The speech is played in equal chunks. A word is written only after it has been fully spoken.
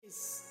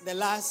the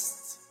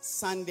last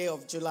Sunday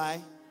of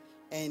July,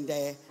 and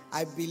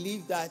I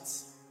believe that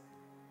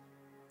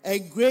a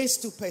grace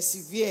to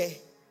persevere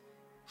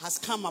has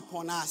come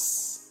upon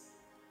us.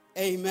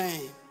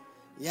 Amen.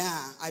 Yeah,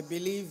 I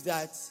believe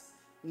that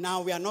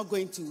now we are not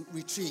going to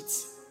retreat.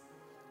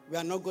 We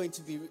are not going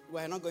to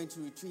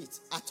retreat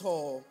at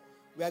all.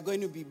 We are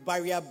going to be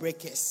barrier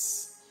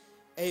breakers.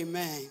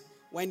 Amen.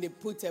 When they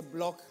put a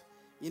block,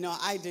 I know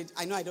I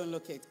don't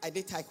look it. I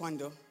did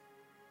taekwondo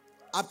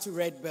up to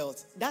red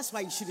belt. That's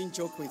why you shouldn't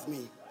joke with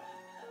me.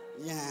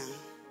 Yeah.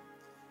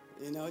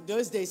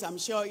 Those days, I'm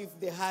sure if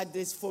they had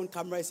these phone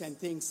cameras and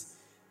things,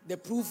 the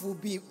proof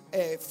would be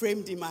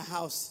framed in my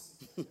house.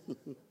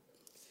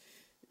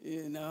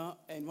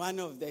 And one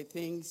of the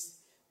things,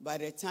 by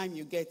the time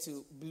you get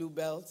to blue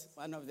belt,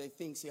 one of the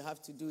things you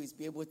have to do is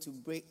be able to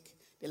break.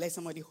 They let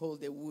somebody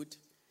hold the wood.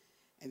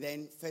 And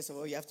then, first of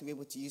all, you have to be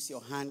able to use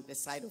your hand, the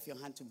side of your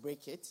hand to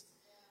break it.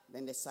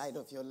 Then the side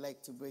of your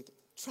leg to break it.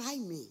 Try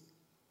me.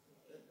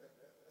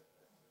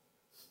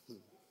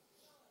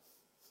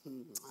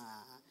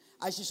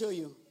 I should show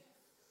you.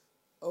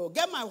 Oh,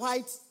 get my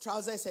white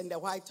trousers and the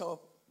white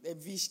top, the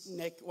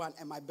V-neck one,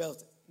 and my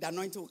belt. The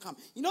anointing will come.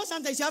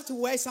 Sometimes you have to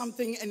wear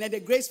something and then the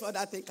grace for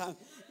that thing comes.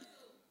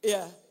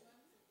 Yeah.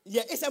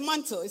 Yeah, it's a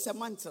mantle.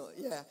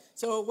 Yeah.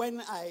 So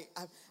when I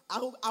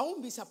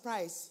won't be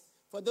surprised.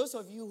 For those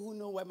of you who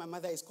know where my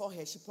mother is, call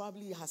her. She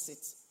probably has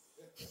it.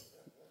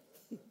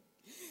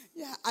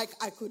 Yeah,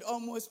 I could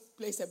almost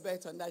place a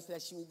bet on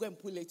that she will go and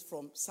pull it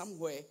from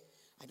somewhere.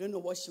 I don't know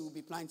what she will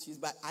be planning to use,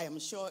 but I am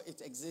sure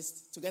it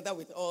exists together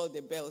with all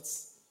the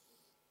belts.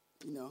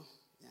 Yeah.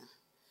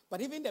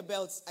 But even the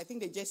belts, I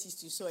think they just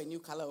used to sew a new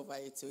color over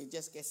it, so it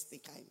just gets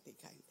thicker and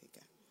thicker and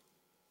thicker.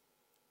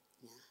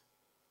 Yeah.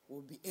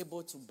 We'll be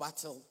able to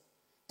battle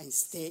and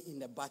stay in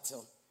the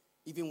battle,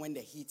 even when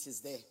the heat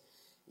is there.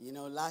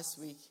 Last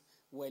week,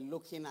 we're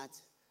looking at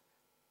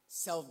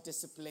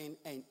self-discipline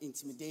and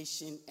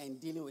intimidation and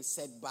dealing with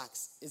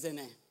setbacks, isn't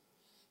it?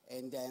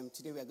 And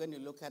today we're going to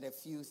look at a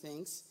few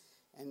things,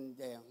 and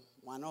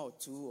one or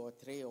two or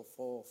three or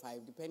four or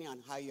five, depending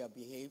on how you have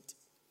behaved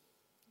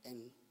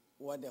and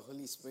what the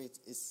Holy Spirit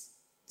is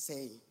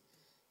saying.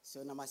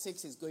 So number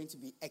 6 is going to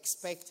be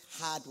expect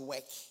hard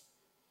work.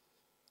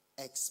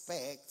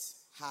 Expect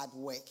hard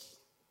work.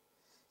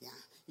 Yeah.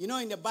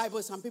 In the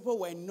Bible, some people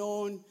were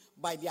known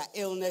by their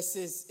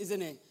illnesses,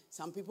 isn't it?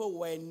 Some people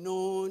were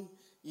known,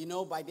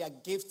 by their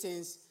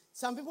giftings.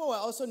 Some people were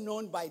also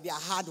known by their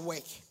hard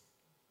work.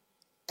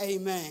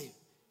 Amen.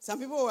 Some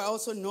people were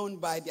also known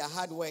by their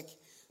hard work.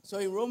 So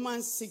in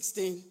Romans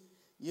 16,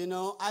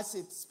 as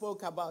it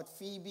spoke about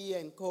Phoebe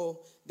and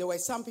co, there were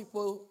some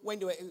people,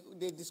 when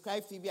they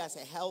described Phoebe as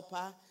a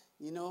helper,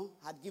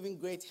 had given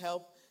great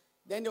help.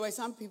 Then there were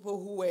some people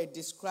who were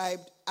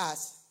described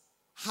as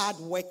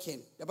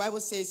hardworking. The Bible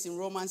says in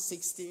Romans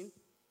 16,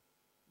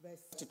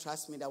 to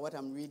trust me that what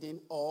I'm reading,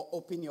 or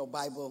open your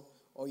Bible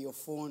or your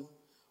phone,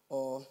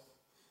 or,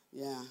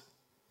 yeah.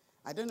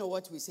 I don't know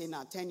what we say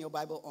now. Turn your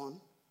Bible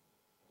on.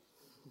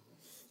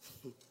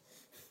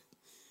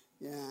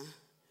 Yeah.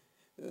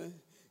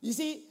 You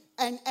see,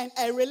 and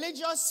a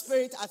religious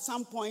spirit at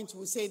some point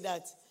will say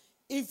that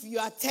if you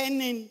are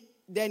turning,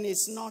 then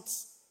it's not.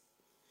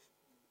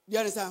 You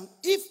understand?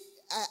 If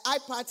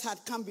iPad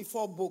had come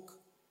before book,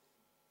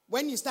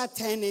 when you start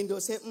turning,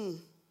 they'll say,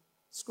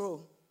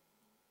 scroll.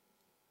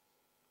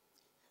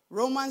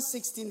 Romans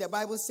 16, the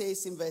Bible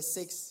says in verse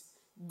 6,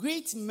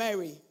 greet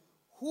Mary,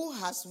 who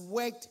has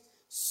worked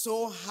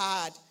so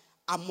hard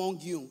among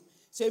you.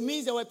 So it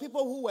means there were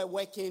people who were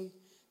working.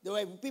 There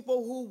were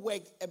people who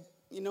worked,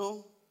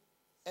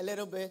 a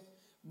little bit.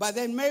 But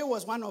then Mary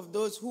was one of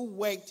those who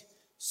worked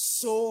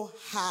so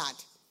hard.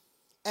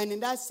 And in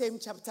that same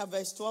chapter,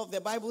 verse 12,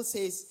 the Bible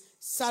says,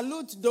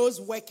 salute those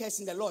workers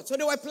in the Lord. So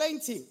there were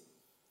plenty.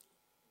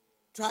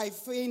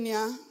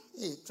 Tryphena,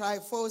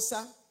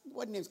 Tryphosa.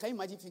 What names? Can you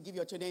imagine if you give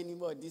your children any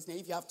more of this name?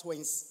 If you have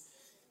twins,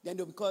 then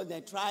they'll be called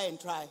Try and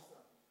Try.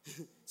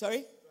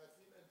 Sorry?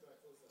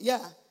 Yeah.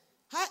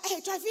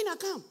 Hey, Tryphena,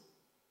 come.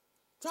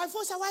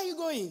 Tryphosa, where are you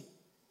going?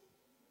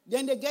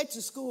 Then they get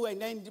to school,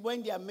 and then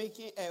when they are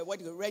making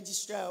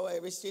registrar or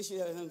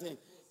registration or something,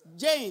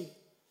 Jane,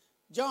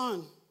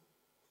 John,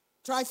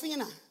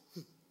 Tryphena,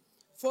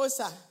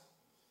 Fosa.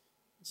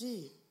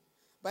 Gee,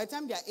 by the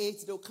time they are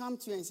 8, they'll come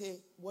to you and say,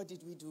 what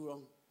did we do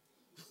wrong?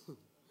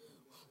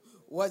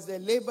 Was the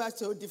labor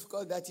so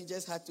difficult that he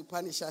just had to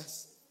punish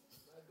us?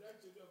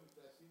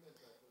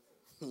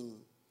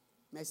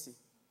 Mercy.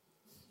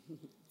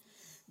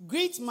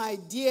 Greet my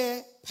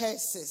dear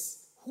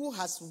Persis, who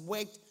has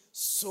worked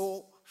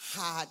so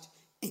hard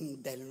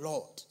in the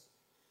Lord.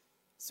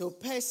 So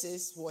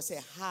Persis was a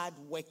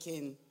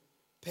hard-working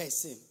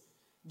person.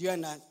 Do you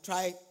understand?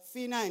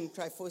 Tryphena and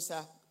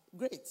Tryphosa,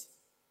 great.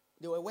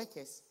 They were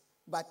workers.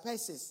 But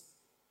Persis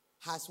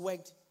has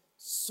worked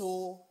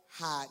so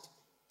hard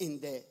in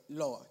the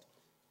Lord.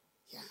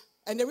 Yeah.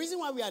 And the reason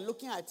why we are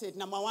looking at it,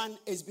 number one,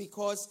 is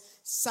because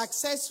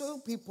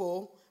successful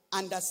people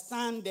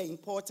understand the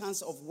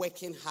importance of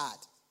working hard.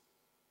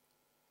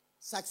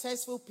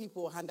 successful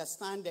people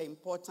understand the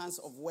importance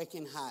of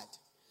working hard.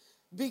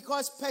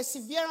 Because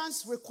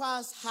perseverance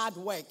requires hard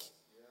work.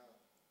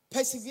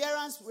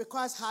 Perseverance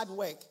requires hard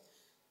work.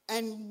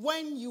 And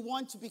when you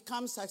want to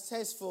become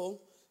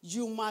successful,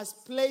 you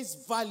must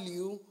place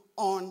value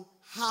on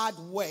hard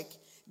work.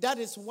 That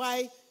is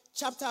why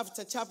chapter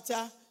after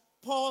chapter,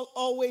 Paul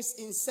always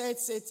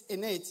inserts it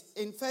in it.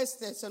 In 1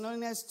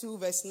 Thessalonians 2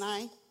 verse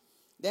 9,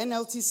 the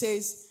NLT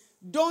says,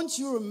 don't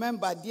you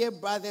remember, dear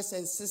brothers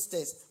and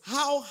sisters,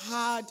 how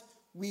hard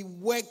we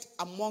worked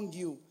among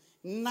you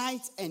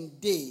night and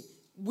day.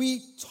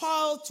 We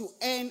toiled to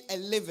earn a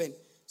living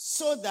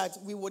so that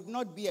we would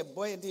not be a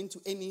burden to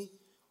any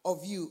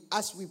of you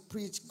as we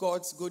preach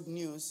God's good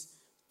news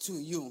to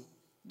you.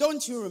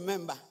 Don't you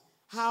remember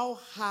how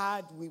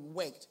hard we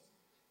worked?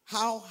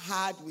 How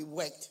hard we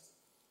worked.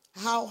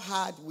 How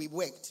hard we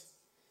worked.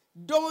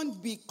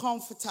 Don't be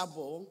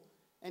comfortable,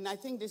 and I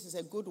think this is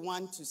a good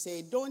one to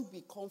say, don't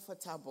be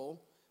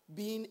comfortable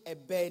being a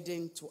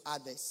burden to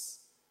others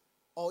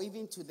or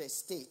even to the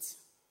state.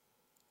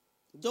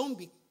 Don't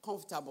be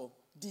comfortable.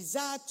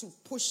 Desire to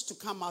push to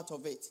come out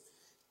of it.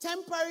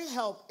 Temporary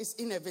help is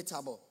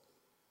inevitable.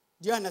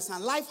 Do you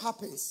understand? Life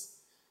happens.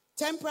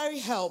 Temporary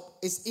help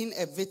is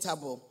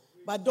inevitable,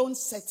 but don't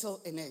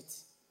settle in it.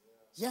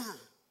 Yeah.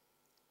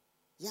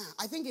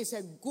 I think it's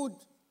a good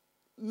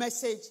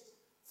message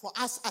for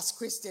us as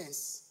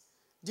Christians.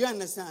 Do you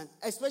understand?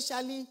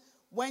 Especially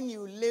when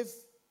you live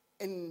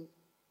in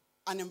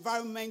an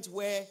environment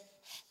where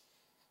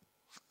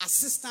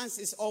assistance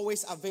is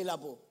always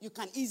available. You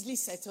can easily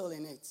settle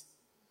in it.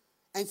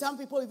 And some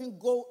people even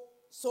go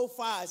so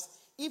far as,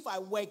 if I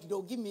work,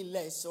 they'll give me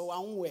less, so I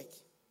won't work.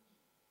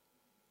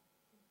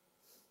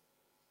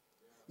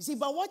 You see,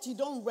 but what you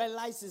don't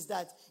realize is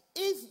that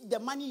if the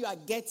money you are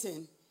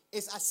getting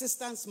is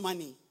assistance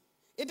money,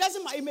 it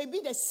doesn't matter. It may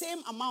be the same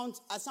amount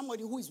as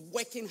somebody who is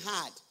working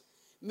hard.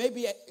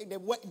 Maybe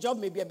the job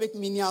may be a bit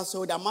menial,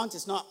 so the amount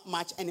is not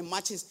much, and it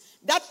matches.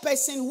 That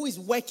person who is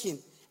working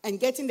and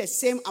getting the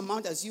same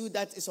amount as you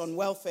that is on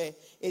welfare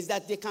is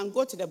that they can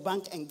go to the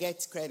bank and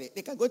get credit.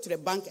 They can go to the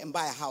bank and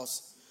buy a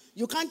house.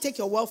 You can't take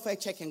your welfare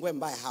check and go and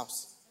buy a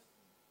house.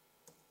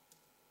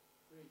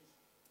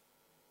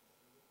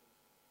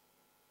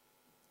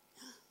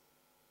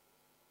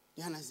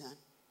 You understand?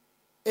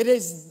 It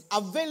is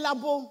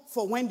available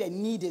for when the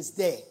need is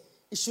there.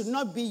 It should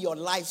not be your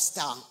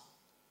lifestyle.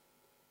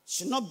 It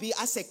should not be,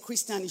 as a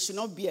Christian, it should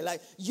not be a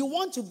life. You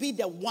want to be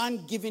the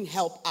one giving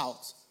help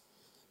out.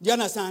 Do you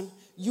understand?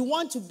 You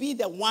want to be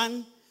the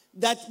one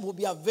that will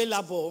be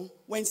available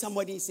when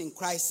somebody is in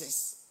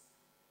crisis.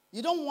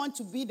 You don't want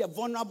to be the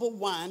vulnerable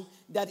one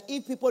that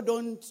if people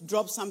don't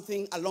drop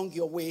something along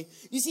your way.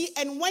 You see,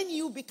 and when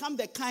you become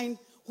the kind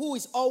who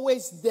is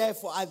always there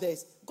for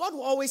others, God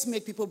will always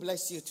make people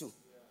bless you too.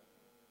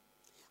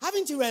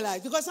 Haven't you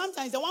realized? Because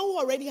sometimes the one who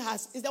already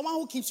has is the one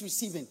who keeps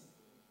receiving.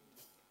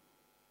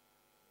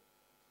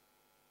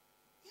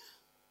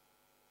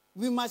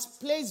 We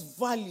must place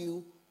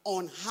value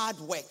on hard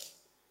work.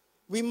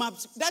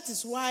 That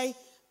is why,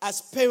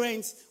 as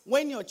parents,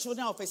 when your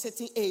children are of a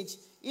certain age,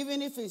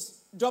 even if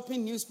it's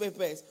dropping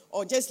newspapers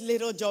or just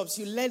little jobs,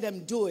 you let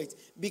them do it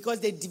because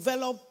they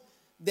develop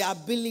the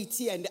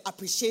ability and the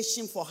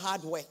appreciation for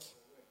hard work.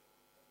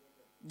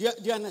 Do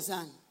you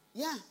understand?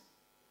 Yeah.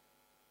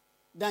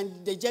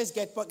 Then they just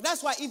get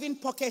that's why even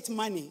pocket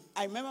money.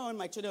 I remember when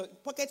my children,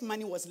 pocket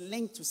money was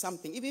linked to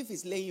something, even if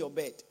it's laying your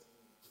bed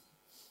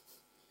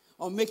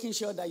or making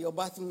sure that your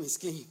bathroom is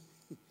clean.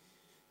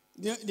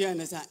 Do you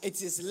understand?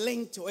 It is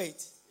linked to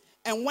it.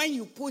 And when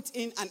you put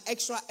in an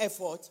extra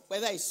effort,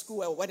 whether it's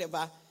school or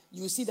whatever,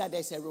 you see that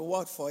there's a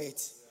reward for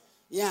it.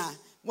 Yeah.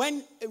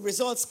 When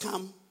results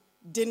come,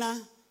 dinner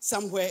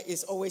somewhere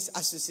is always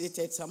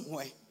associated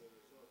somewhere.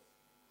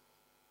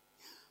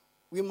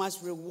 We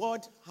must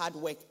reward hard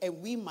work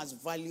and we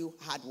must value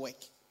hard work.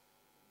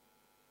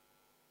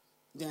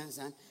 Do you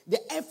understand? The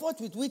effort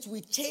with which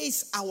we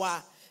chase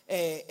our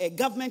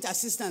government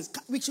assistance,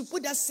 we should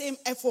put that same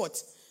effort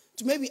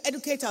to maybe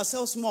educate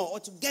ourselves more or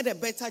to get a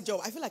better job.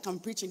 I feel like I'm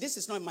preaching. This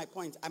is not my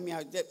point.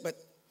 But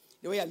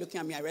the way you're looking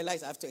at me, I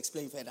realize I have to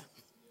explain further.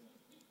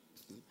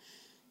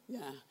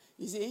 Yeah.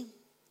 You see,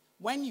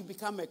 when you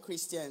become a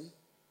Christian,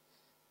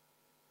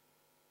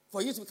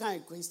 for you to become a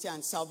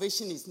Christian,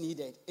 salvation is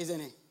needed,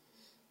 isn't it?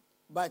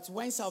 But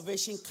when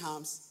salvation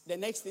comes, the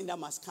next thing that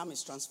must come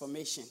is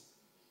transformation.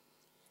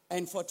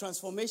 And for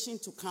transformation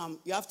to come,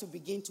 you have to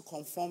begin to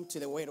conform to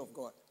the Word of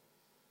God.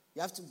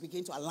 You have to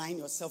begin to align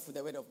yourself with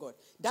the Word of God.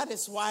 That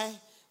is why,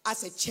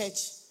 as a church,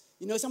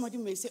 somebody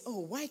may say, oh,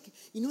 why,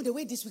 the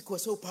way this week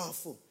was so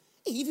powerful.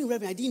 Hey, even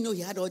Reverend, I didn't know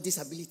he had all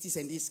these abilities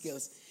and these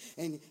skills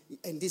and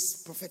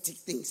these prophetic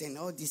things and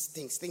all these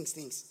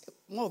things.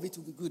 More of it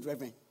will be good,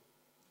 Reverend.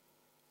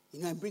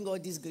 And bring all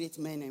these great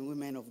men and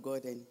women of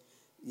God and,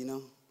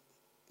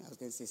 I was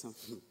going to say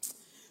something.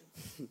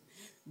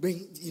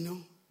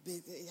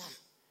 Yeah.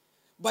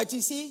 But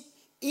you see,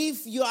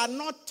 if you are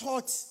not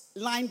taught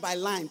line by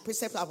line,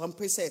 precept upon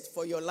precept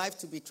for your life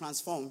to be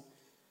transformed,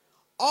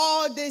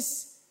 all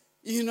this,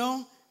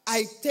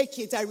 I take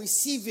it, I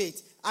receive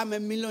it, I'm a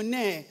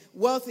millionaire,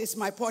 wealth is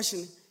my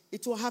portion,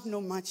 it will have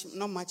not much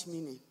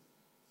meaning.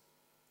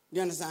 Do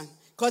you understand?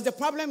 Because the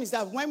problem is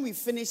that when we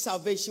finish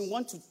salvation, we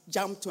want to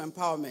jump to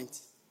empowerment.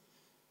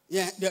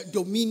 Yeah, the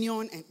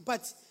dominion.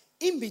 But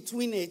in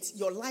between it,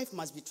 your life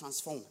must be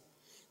transformed.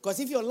 Because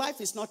if your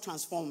life is not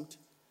transformed,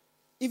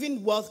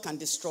 even wealth can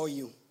destroy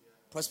you.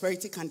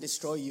 Prosperity can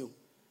destroy you.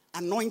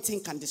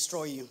 Anointing can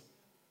destroy you.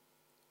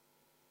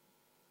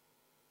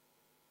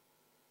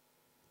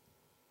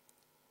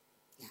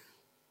 Yeah.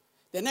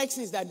 The next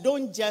is that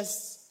don't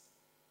just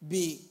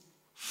be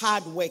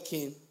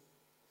hardworking,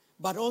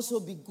 but also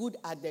be good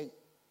at the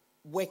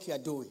work you are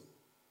doing.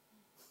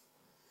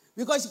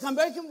 Because you can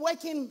be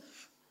working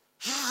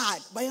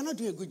hard, but you're not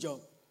doing a good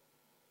job.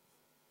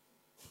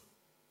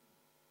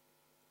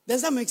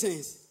 Does that make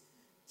sense?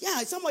 Yeah,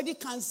 somebody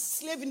can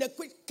slave in the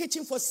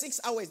kitchen for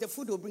 6 hours. The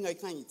food will bring, I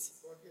can't eat.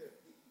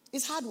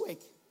 It's hard work,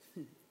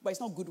 but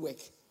it's not good work.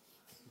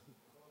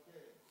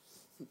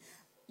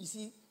 You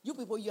see, you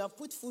people, you have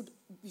put food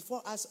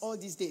before us all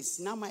these days.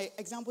 Now my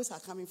examples are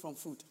coming from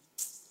food.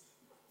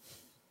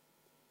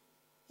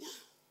 Yeah.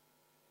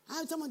 I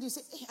have somebody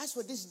say, hey, as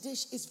for this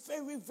dish, it's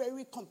very,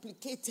 very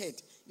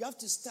complicated. You have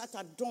to start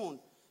at dawn.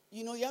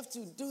 You know, you have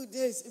to do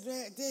this,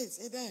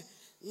 that.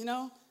 You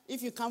know,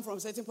 if you come from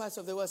certain parts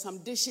of the world, some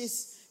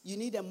dishes, you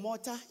need a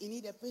mortar, you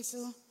need a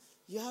pestle.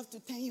 You have to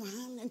turn your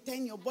hand and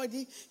turn your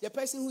body. The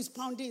person who's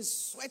pounding is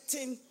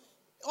sweating.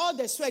 All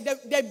the sweat.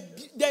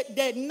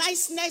 The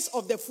niceness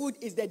of the food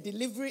is the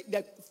delivery,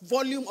 the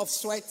volume of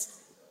sweat.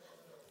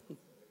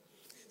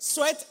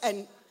 Sweat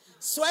and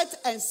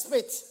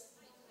spit.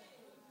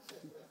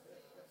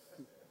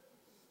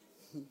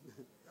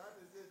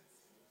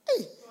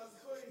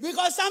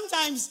 Because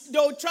sometimes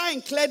they'll try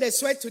and clear the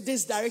sweat to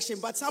this direction,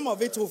 but some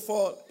of it will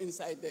fall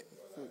inside the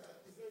food.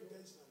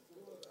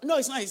 No,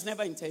 it's not. It's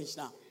never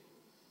intentional.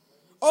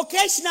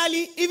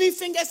 Occasionally, even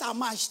fingers are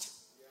mashed.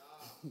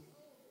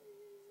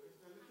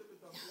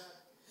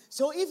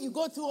 So if you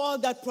go through all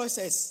that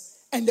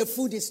process and the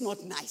food is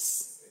not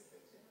nice,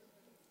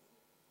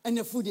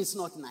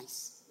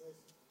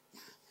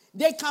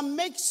 they can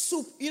make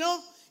soup. You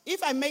know,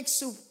 if I make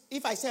soup,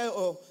 if I say,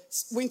 oh,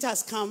 winter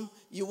has come,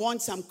 you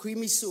want some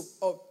creamy soup,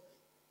 or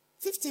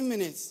 15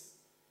 minutes.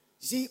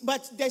 See,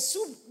 but the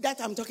soup that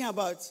I'm talking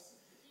about,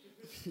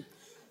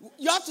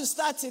 you have to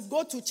start it,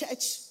 go to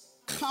church,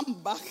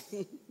 come back,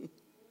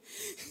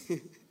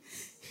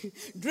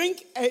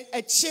 drink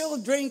a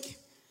chill drink,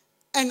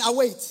 and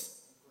await.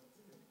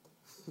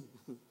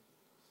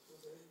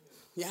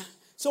 Yeah.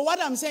 So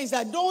what I'm saying is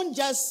that don't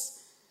just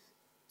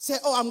say,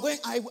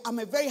 oh, I'm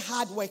a very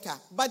hard worker.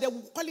 But the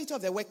quality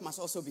of the work must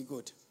also be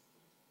good.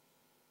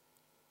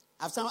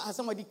 Has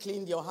somebody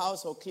cleaned your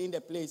house or cleaned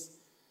the place,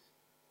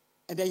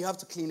 and then you have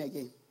to clean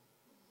again.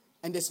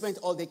 And they spent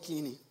all day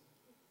cleaning.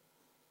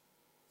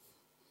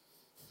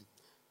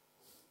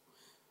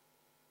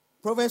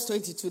 Proverbs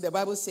 22, the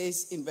Bible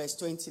says in verse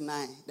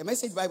 29, the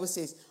Message Bible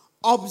says,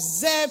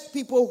 observe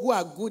people who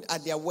are good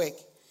at their work.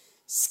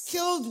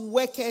 Skilled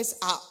workers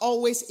are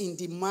always in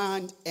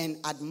demand and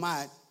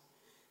admired,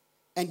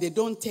 and they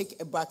don't take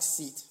a back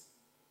seat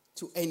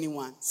to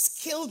anyone.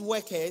 Skilled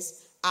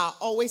workers are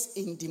always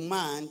in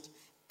demand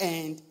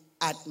and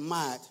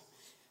admired.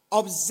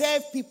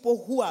 Observe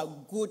people who are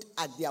good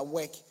at their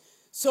work.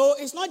 So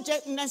it's not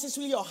just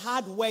necessarily your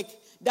hard work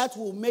that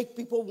will make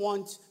people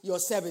want your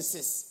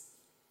services.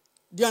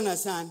 Do you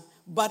understand?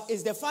 But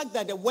it's the fact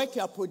that the work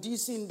you are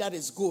producing that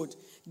is good.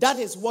 That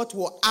is what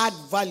will add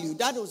value.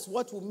 That is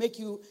what will make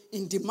you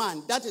in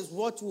demand. That is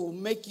what will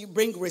make you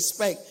bring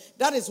respect.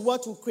 That is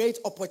what will create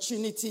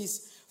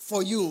opportunities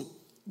for you.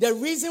 The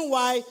reason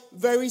why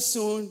very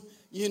soon,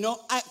 you know,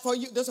 for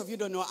you, those of you who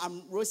don't know,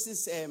 I'm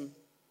Rose's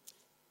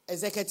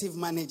executive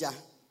manager.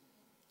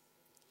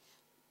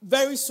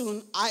 Very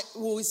soon, I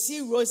will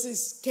see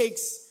Rose's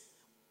cakes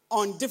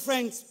on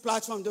different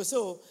platforms.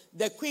 So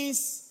the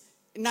Queen's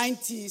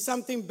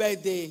 90-something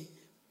birthday,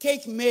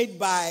 cake made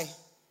by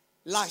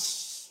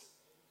Lush.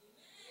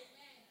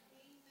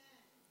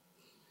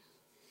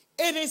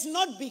 It is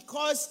not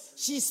because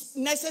she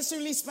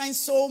necessarily spends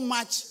so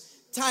much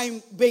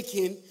time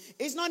baking.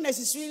 It's not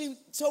necessarily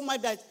so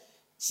much that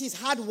she's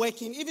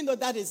hardworking, even though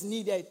that is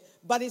needed.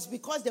 But it's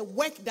because the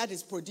work that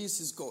is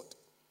produced is good.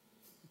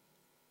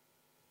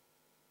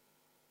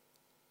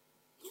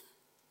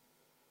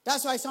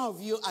 That's why some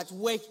of you at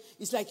work,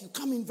 it's like you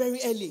come in very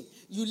early.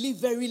 You leave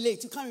very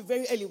late. You come in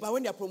very early. But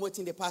when they're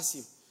promoting, they pass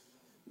you.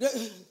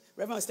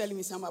 Reverend was telling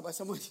me something about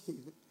somebody.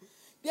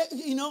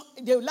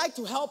 They like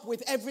to help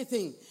with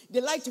everything.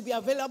 They like to be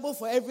available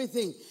for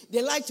everything.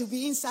 They like to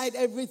be inside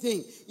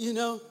everything,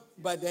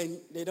 But then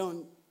they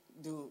don't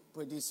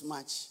produce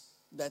much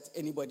that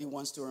anybody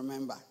wants to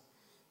remember.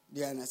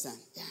 Do you understand?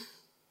 Yeah.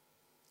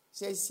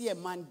 Says, see a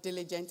man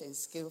diligent and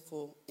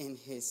skillful in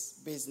his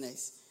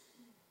business.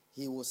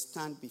 He will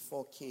stand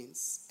before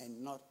kings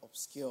and not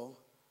obscure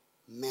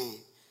men.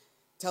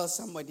 Tell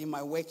somebody,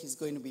 my work is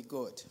going to be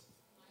good.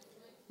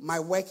 My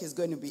work is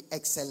going to be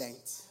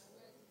excellent.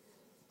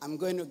 I'm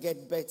going to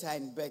get better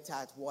and better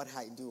at what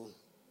I do.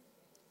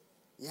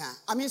 Yeah.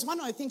 I mean, it's one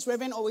of the things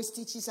Reverend always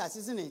teaches us,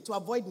 isn't it? To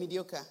avoid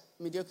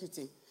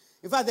mediocrity.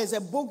 In fact, there's a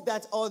book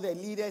that all the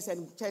leaders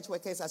and church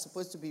workers are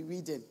supposed to be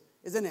reading,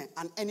 isn't it?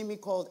 An Enemy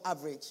Called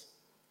Average.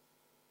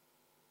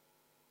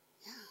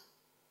 Yeah.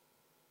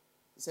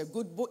 It's a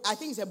good book. I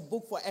think it's a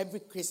book for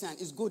every Christian.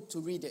 It's good to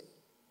read it.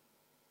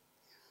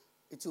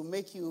 It will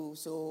make you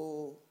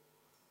so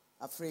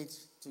afraid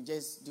to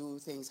just do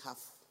things half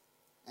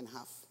and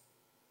half.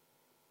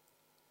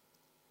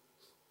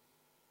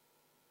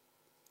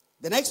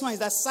 The next one is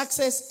that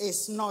success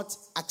is not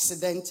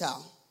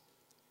accidental.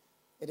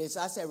 It is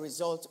as a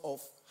result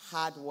of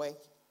hard work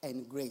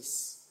and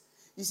grace.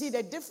 You see,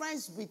 the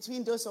difference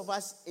between those of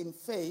us in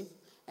faith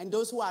and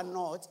those who are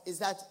not is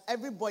that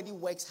everybody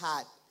works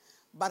hard,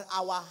 but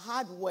our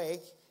hard work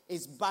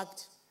is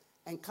backed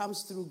and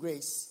comes through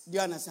grace. Do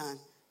you understand?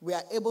 We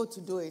are able to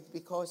do it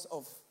because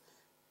of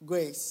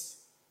grace.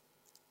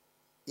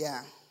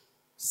 Yeah.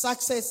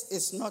 Success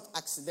is not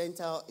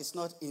accidental, it's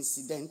not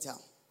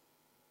incidental.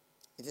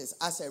 It is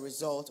as a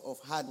result of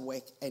hard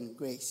work and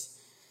grace.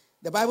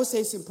 The Bible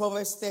says in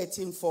Proverbs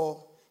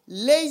 13:4,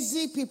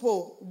 lazy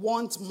people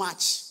want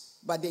much,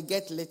 but they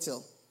get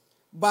little.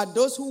 But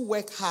those who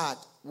work hard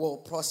will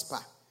prosper.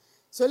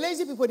 So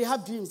lazy people, they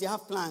have dreams, they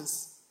have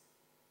plans.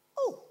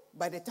 Oh,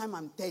 by the time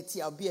I'm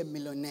 30, I'll be a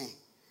millionaire.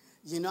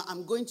 You know,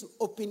 I'm going to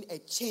open a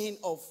chain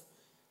of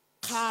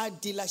car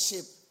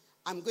dealership.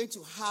 I'm going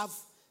to have,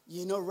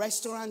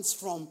 restaurants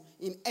from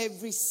in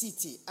every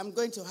city. I'm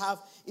going to have,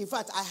 in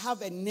fact, I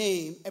have a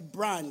name, a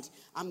brand.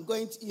 I'm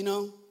going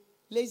to,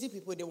 lazy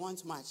people, they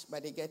want much,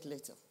 but they get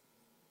little.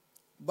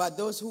 But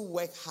those who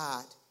work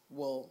hard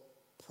will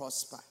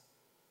prosper.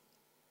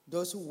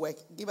 Those who work,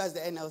 give us the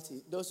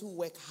NLT, those who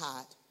work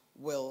hard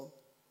will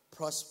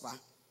prosper.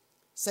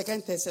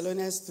 2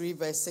 Thessalonians 3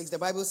 verse 6, the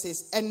Bible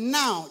says, and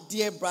now,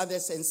 dear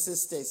brothers and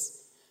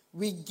sisters,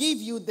 we give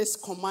you this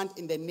command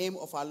in the name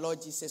of our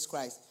Lord Jesus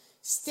Christ.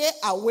 Stay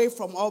away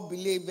from all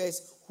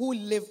believers who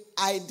live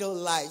idle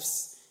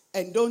lives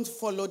and don't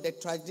follow the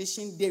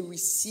tradition they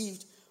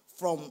received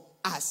from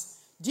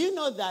us. Do you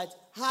know that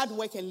hard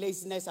work and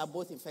laziness are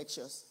both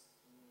infectious?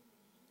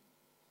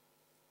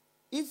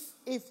 If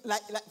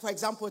like for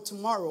example,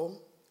 tomorrow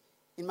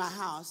in my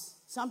house,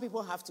 some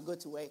people have to go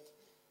to work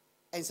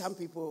and some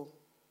people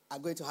are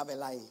going to have a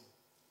lie-in.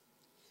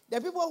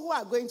 The people who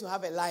are going to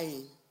have a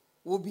lie-in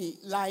will be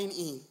lying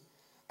in.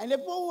 And the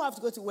people who have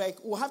to go to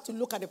work will have to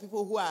look at the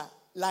people who are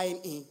lying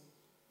in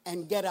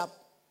and get up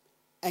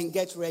and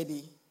get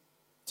ready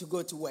to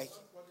go to work.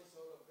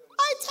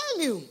 I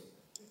tell you,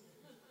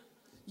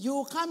 you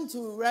will come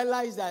to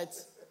realize that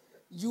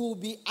you will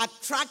be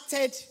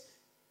attracted.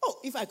 Oh,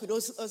 if I could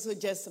also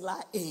just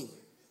lie in.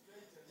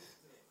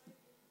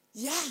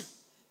 Yeah,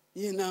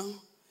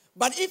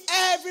 But if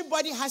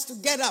everybody has to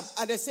get up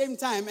at the same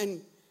time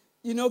and,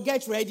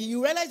 get ready,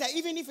 you realize that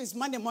even if it's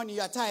Monday morning,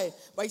 you are tired.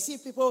 But you see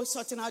people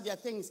sorting out their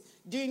things,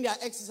 doing their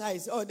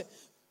exercise.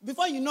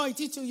 Before you know it,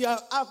 you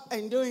are up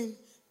and doing.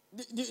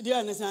 Do you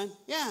understand?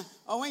 Yeah.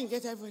 Or when you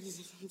get everybody,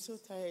 I'm so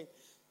tired.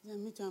 Yeah,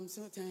 me too, I'm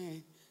so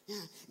tired.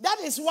 Yeah. That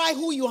is why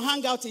who you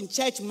hang out in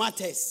church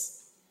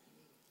matters.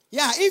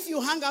 Yeah, if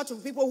you hang out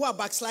with people who are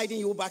backsliding,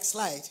 you will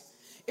backslide.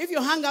 If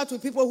you hang out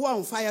with people who are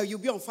on fire, you'll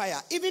be on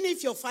fire. Even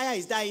if your fire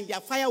is dying,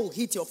 their fire will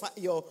hit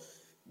your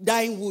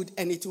dying wood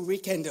and it will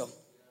rekindle.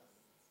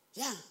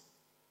 Yeah.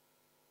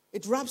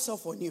 It rubs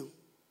off on you.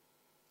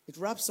 It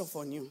rubs off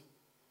on you.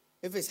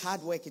 If it's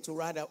hard work, it will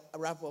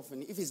rub off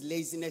on you. If it's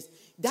laziness,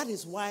 that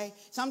is why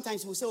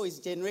sometimes we say it's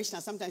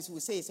generational, sometimes we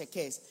say it's a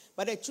curse.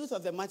 But the truth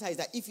of the matter is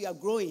that if you are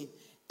growing,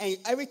 and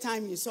every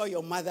time you saw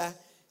your mother,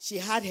 she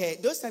had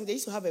those times they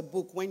used to have a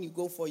book when you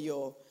go for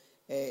your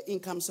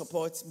income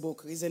support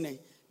book, isn't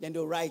it? Then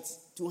they'll write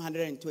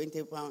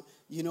 220 pounds,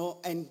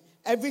 and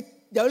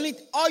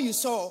all you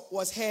saw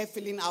was her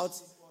filling out.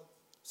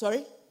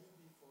 Sorry?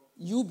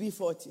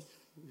 UB40.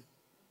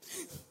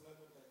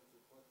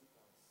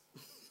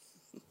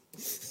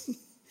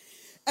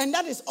 And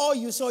that is all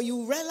you saw.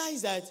 You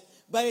realize that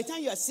by the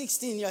time you are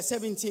 16, you are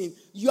 17,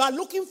 you are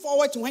looking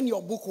forward to when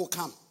your book will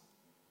come.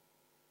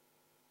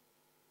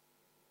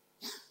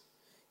 Yeah.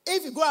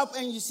 If you go up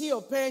and you see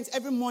your parents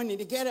every morning,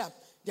 they get up,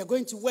 they're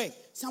going to work.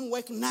 Some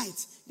work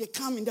nights. They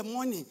come in the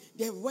morning.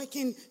 They're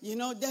working,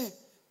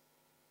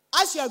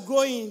 As you are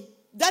growing,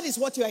 that is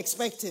what you're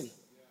expecting.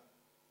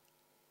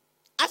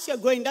 Yeah. As you're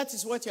growing, that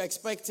is what you're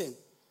expecting.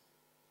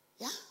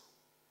 Yeah.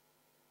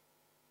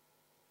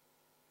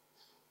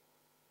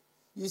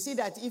 You see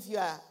that if you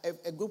are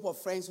a group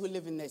of friends who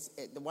live in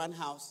the one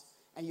house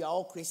and you are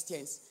all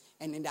Christians,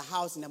 and in the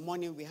house in the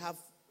morning we have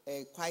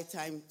a quiet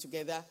time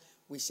together,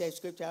 we share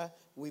scripture,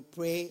 we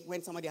pray.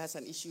 When somebody has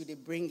an issue, they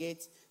bring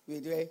it, we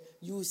do it.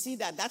 You see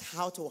that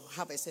house will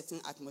have a certain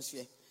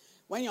atmosphere.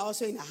 When you're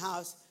also in a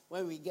house,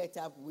 when we get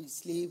up, we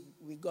sleep,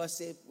 we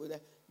gossip,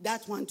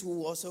 that one too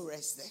will also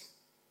rest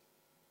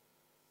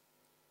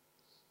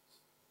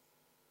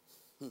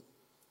there.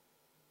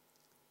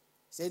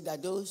 Say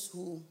that those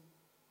who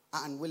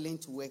are unwilling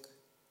to work,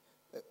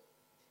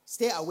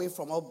 stay away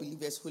from all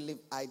believers who live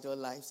idle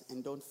lives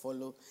and don't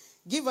follow.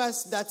 Give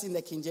us that in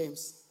the King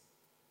James.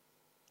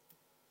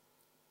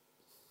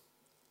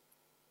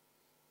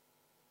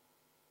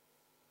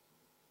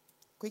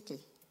 Quickly.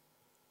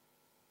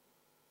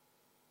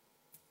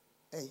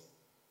 Hey.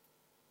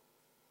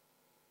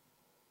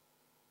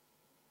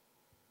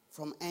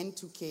 From N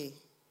to K.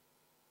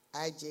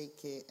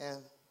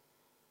 IJKL.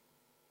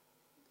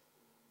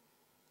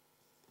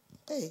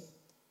 Hey.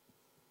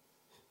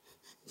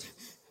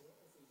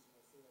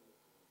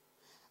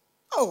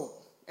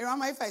 Oh,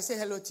 Irama, if I say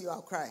hello to you,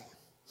 I'll cry.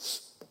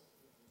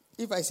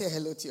 If I say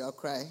hello to you, I'll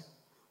cry.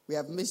 We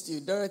have missed you.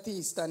 Dorothy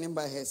is standing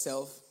by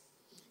herself.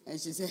 And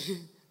she said,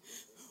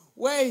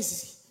 where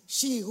is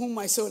she whom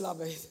my soul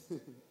loveth?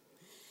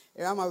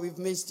 Irama, we've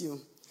missed you.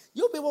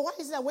 You people, why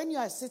is that when you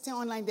are sitting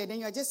online there, then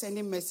you are just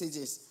sending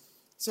messages?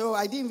 So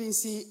I didn't even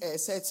see a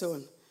set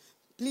tone.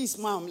 Please,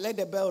 mom, let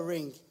the bell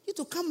ring. You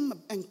to come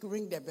and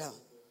ring the bell.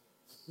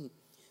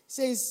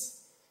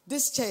 Says,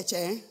 this church,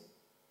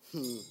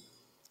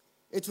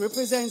 it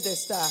represents the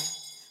star.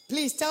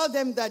 Please tell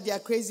them that their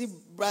crazy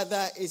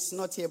brother is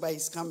not here, but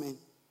he's coming.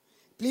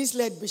 Please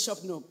let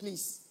Bishop know,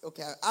 please.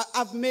 Okay,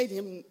 I've made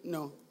him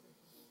know.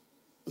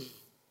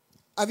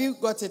 Have you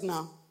got it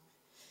now?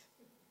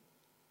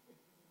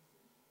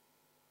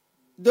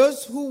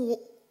 Those who,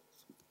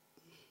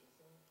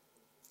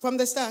 from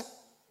the start.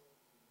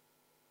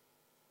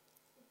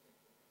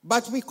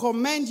 But we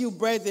commend you,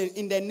 brethren,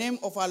 in the name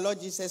of our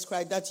Lord Jesus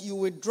Christ, that you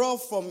withdraw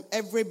from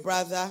every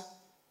brother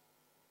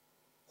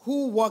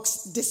who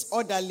walks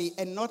disorderly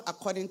and not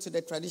according to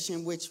the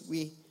tradition which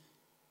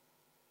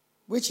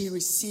he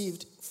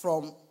received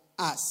from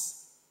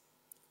us.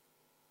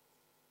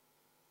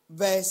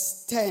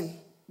 Verse 10.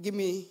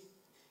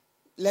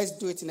 Let's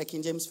do it in the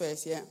King James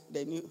first, yeah?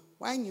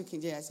 Why New King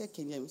James? I said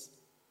King James.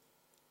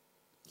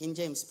 King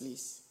James,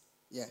 please.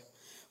 Yeah.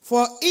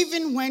 For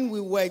even when we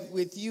were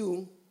with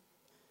you,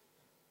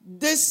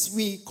 this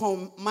we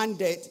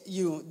commanded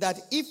you,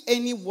 that if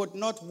any would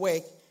not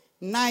work,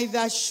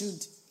 neither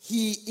should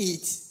he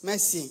eat.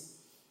 Mercy.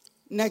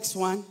 Next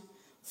one.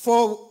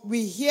 For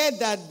we hear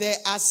that there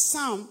are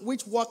some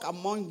which walk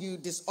among you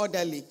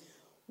disorderly,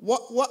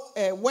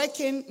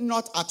 working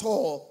not at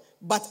all,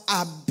 but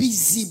are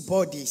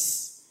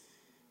busybodies.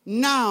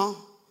 Now,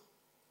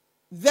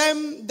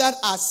 them that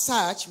are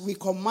such, we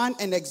command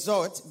and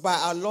exhort by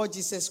our Lord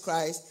Jesus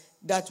Christ,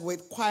 that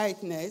with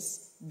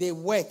quietness they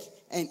work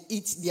and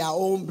eat their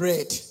own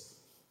bread.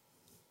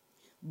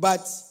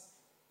 But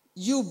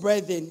you,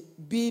 brethren,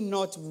 be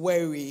not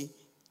weary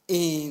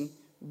in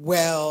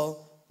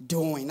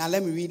well-doing. Now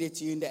let me read it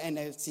to you in the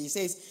NLT. It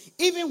says,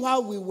 even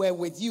while we were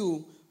with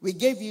you, we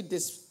gave you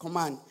this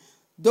command.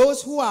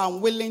 Those who are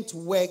unwilling to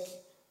work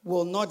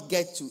will not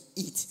get to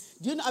eat.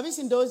 Do you know, have you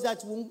seen those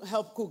that won't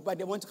help cook, but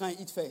they want to come and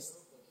eat first?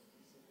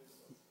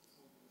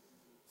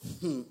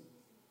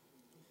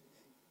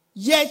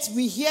 Yet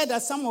we hear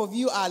that some of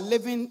you are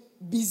living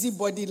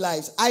busybody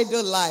lives,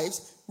 idle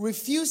lives,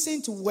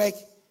 refusing to work,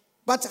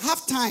 but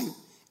have time,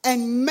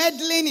 and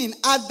meddling in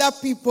other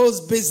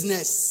people's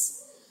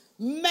business.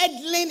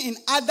 Meddling in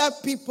other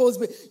people's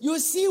business. You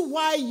see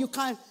why you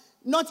can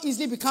not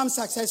easily become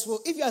successful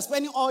if you are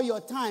spending all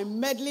your time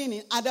meddling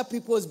in other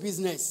people's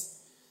business.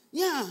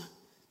 Yeah.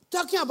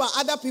 Talking about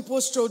other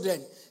people's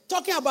children.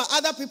 Talking about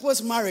other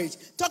people's marriage.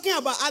 Talking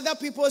about other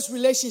people's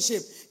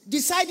relationship.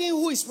 Deciding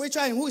who is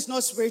spiritual and who is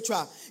not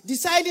spiritual.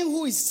 Deciding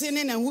who is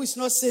sinning and who is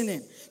not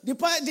sinning.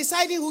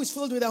 Deciding who is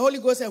filled with the Holy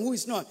Ghost and who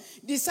is not.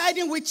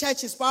 Deciding which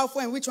church is powerful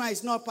and which one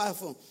is not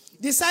powerful.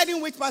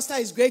 Deciding which pastor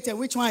is great and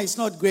which one is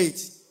not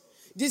great.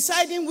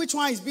 Deciding which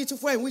one is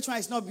beautiful and which one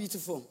is not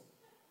beautiful.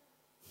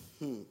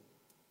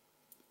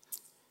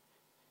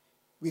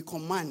 We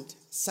command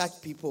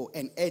such people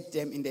and urge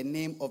them in the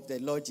name of the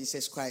Lord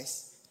Jesus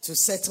Christ to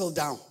settle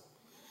down.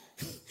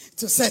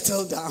 To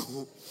settle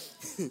down.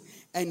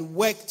 And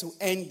work to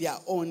earn their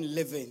own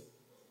living.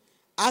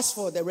 As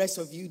for the rest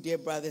of you, dear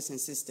brothers and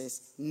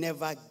sisters,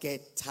 never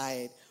get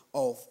tired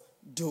of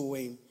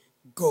doing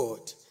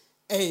good.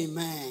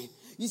 Amen.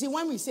 You see,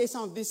 when we say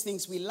some of these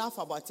things, we laugh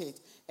about it.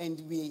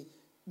 And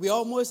we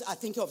almost are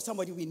thinking of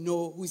somebody we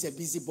know who is a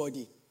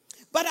busybody.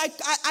 But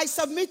I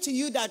submit to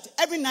you that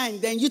every now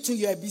and then, you too,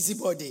 you're a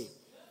busybody.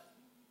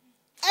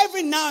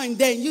 Every now and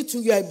then, you too,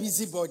 you're a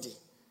busybody.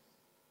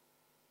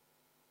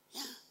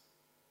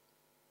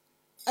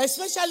 Yeah.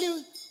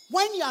 Especially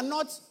when you are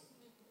not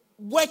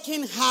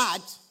working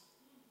hard,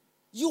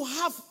 you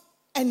have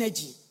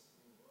energy.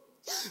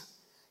 Yeah.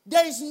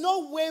 There is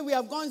no way we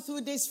have gone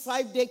through this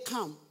 5-day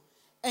camp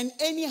and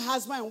any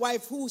husband and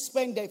wife who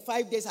spend their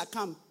 5 days at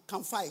camp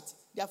can fight.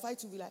 Their fight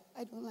will be like,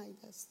 I don't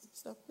like that.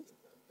 Stop it.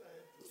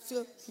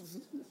 So,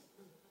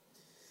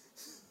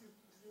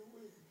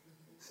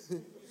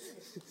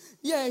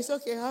 yeah, it's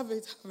okay. Have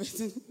it.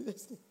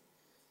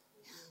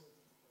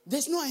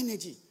 There's no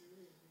energy.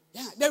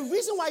 Yeah. The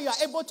reason why you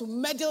are able to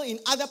meddle in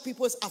other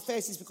people's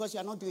affairs is because you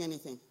are not doing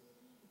anything.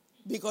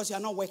 Because you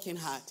are not working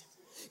hard.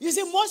 You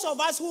see, most of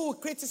us who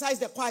criticize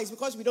the choir is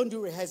because we don't do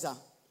rehearsal.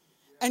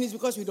 And it's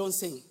because we don't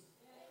sing.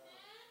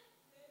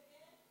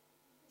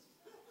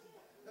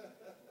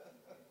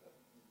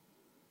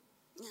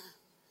 Yeah.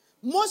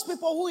 Most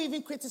people who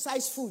even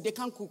criticize food, they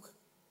can't cook.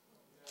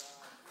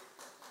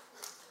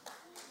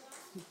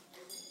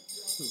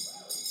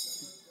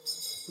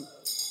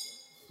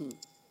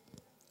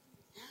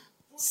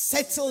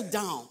 settle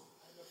down.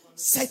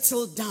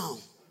 Settle down.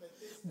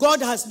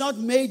 God has not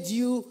made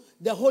you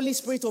the Holy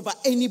Spirit over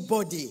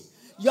anybody.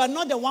 You are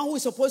not the one who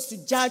is supposed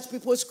to judge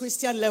people's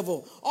Christian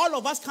level. All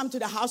of us come to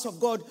the house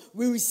of God.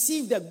 We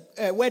receive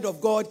the word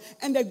of God,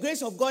 and the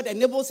grace of God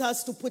enables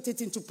us to put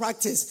it into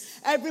practice.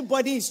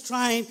 Everybody is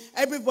trying.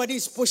 Everybody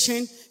is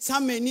pushing.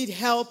 Some may need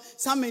help.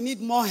 Some may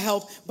need more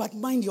help. But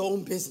mind your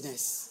own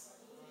business.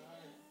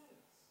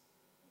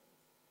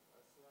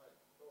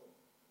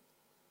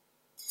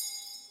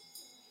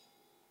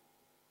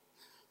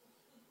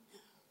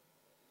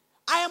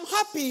 I am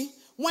happy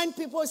when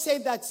people say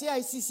that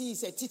CICC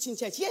is a teaching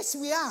church. Yes,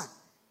 we are.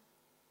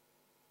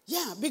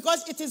 Yeah,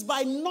 because it is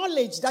by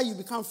knowledge that you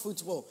become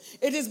fruitful.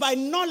 It is by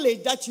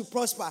knowledge that you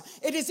prosper.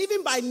 It is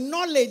even by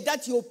knowledge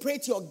that you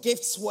operate your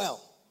gifts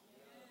well.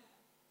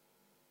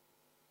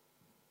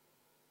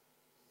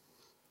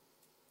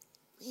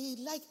 We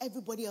like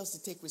everybody else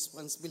to take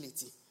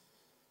responsibility.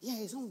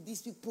 Yeah, some of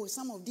these people,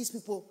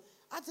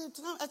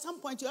 at some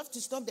point you have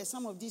to stop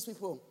some of these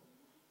people.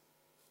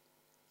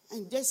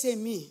 And just say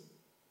me.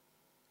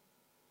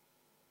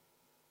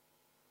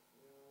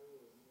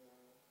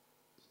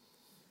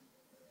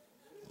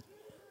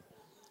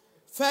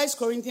 1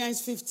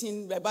 Corinthians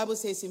 15, the Bible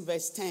says in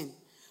verse 10,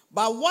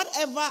 but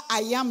whatever I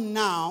am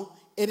now,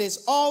 it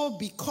is all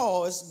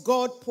because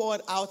God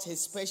poured out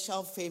his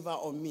special favor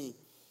on me,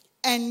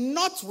 and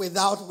not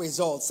without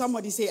results.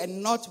 Somebody say,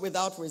 and not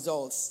without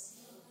results.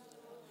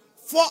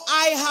 For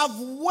I have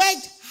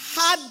worked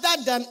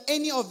harder than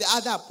any of the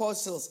other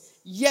apostles,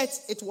 yet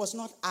it was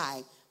not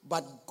I,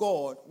 but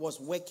God was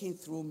working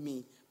through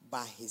me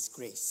by his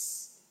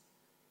grace.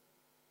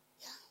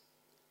 Yeah.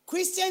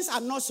 Christians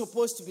are not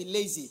supposed to be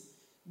lazy.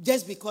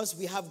 Just because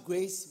we have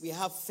grace, we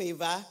have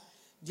favor.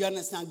 Do you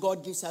understand?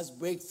 God gives us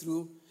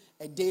breakthrough.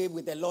 A day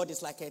with the Lord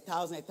is like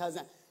 1,000.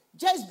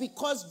 Just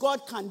because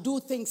God can do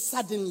things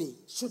suddenly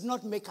should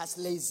not make us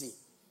lazy.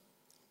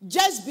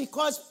 Just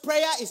because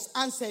prayer is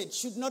answered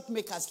should not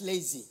make us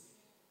lazy.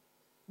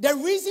 The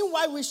reason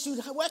why we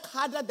should work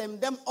harder than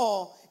them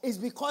all is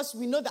because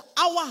we know that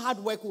our hard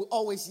work will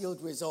always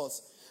yield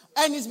results.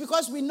 And it's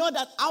because we know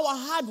that our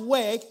hard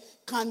work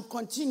can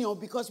continue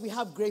because we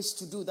have grace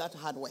to do that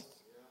hard work.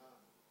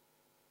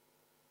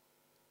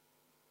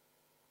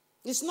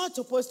 It's not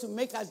supposed to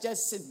make us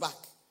just sit back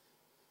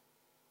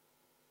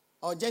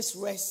or just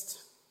rest.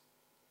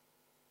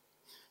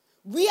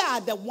 We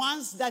are the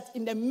ones that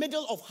in the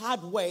middle of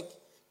hard work,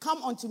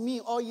 come unto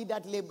me, all ye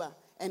that labor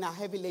and are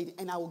heavy laden,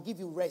 and I will give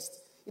you rest.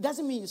 It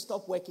doesn't mean you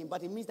stop working,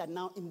 but it means that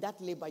now in that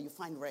labor you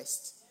find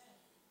rest.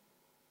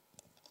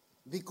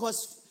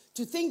 Because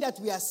to think that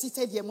we are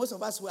seated here, most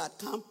of us were at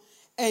camp,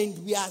 and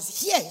we are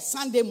here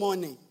Sunday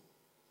morning,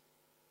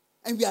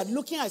 and we are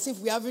looking as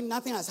if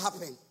nothing has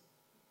happened.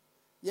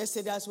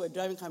 Yesterday, as we were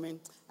driving coming,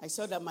 I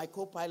saw that my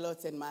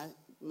co-pilots and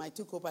my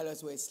two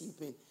co-pilots were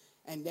sleeping.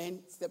 And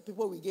then the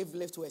people we gave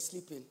lift were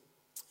sleeping.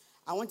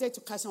 I wanted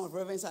to catch some of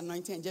Reverend's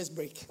anointing and just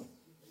break.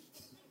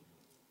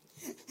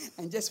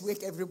 And just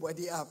wake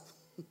everybody up.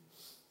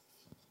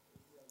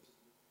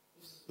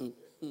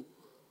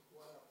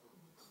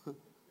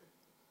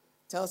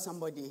 Tell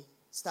somebody,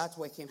 start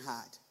working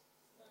hard.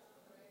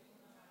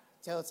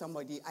 Tell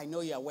somebody, I know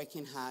you are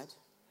working hard.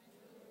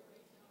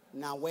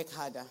 Now work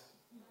harder.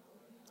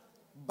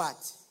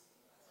 But,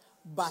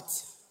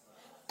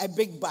 a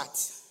big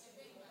but,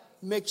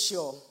 make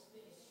sure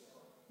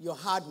your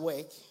hard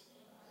work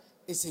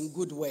is in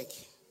good work.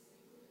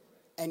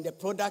 And the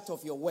product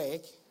of your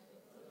work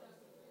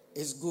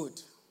is good.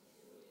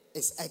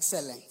 It's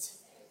excellent.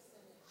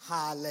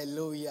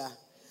 Hallelujah.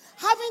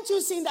 Haven't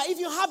you seen that if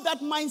you have that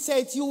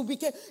mindset, you will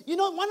become... You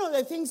know, one of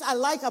the things I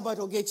like about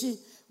Ogechi,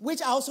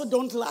 which I also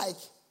don't like,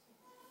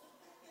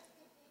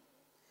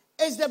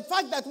 is the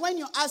fact that when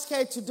you ask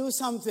her to do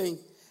something,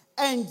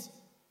 and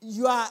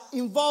you are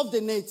involved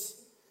in it,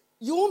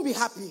 you won't be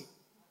happy.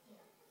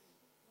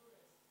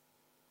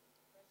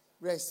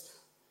 Rest.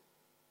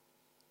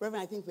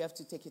 Reverend, I think we have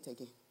to take it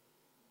again.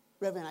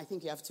 Reverend, I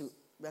think we have to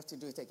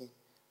do it again.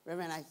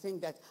 Reverend, I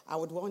think that I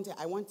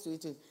want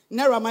to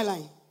narrow my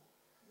line.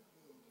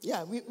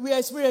 Yeah, we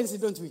experience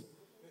it, don't we?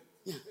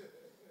 Yeah.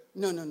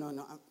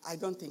 No. I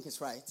don't think it's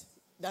right.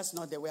 That's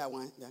not the way I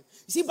want that.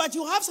 You see, but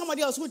you have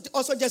somebody else who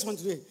also just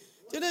wants to do it.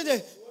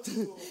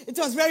 It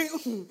was very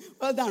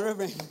well done,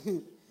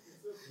 Reverend.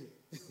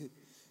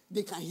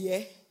 They can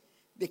hear,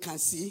 they can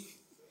see.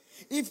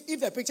 If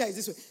the picture is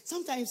this way,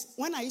 sometimes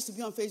when I used to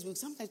be on Facebook,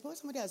 sometimes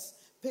somebody has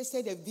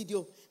pasted a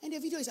video and the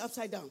video is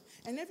upside down.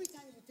 And every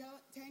time you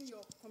turn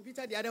your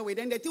computer the other way,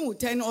 then the thing will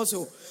turn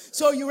also.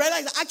 So you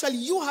realize that actually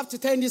you have to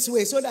turn this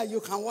way so that you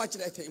can watch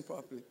that thing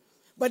properly.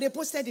 But they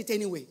posted it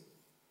anyway.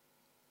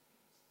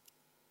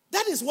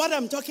 That is what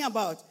I'm talking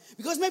about.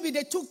 Because maybe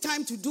they took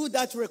time to do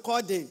that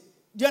recording.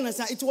 Do you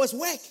understand? It was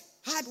work,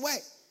 hard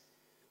work.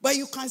 But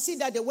you can see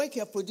that the work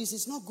you have produced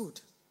is not good.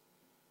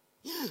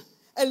 Yeah.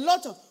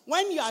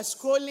 When you are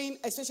scrolling,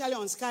 especially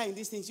on Sky and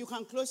these things, you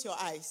can close your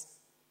eyes.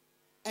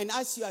 And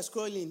as you are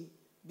scrolling,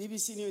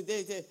 BBC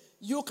News,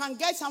 you can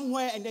get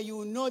somewhere and then you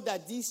will know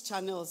that these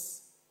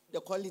channels,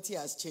 the quality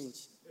has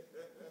changed.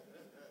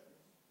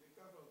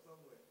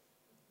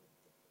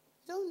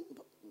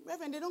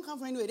 Reverend, they don't come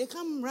from anywhere. They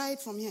come right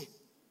from here.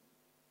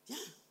 Yeah.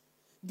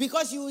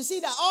 Because you will see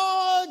that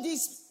all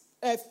these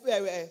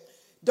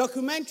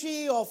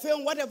documentary or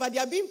film, whatever, they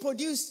are being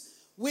produced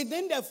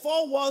within the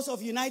four walls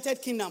of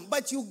United Kingdom.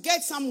 But you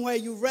get somewhere,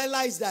 you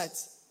realize that.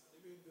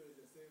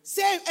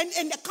 Same,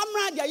 and the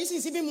camera they are using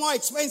is even more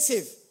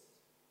expensive.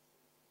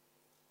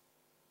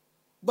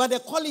 But the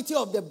quality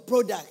of the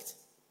product.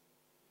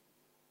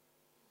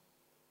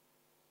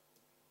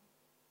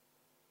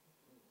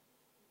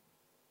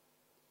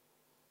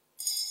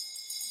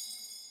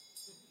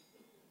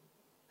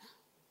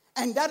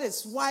 And that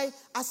is why,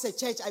 as a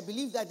church, I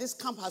believe that this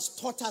camp has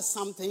taught us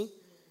something,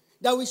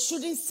 that we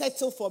shouldn't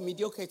settle for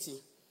mediocrity.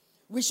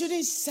 We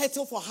shouldn't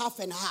settle for half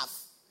and half.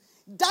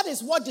 That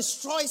is what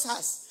destroys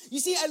us. You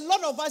see, a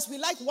lot of us, we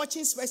like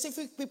watching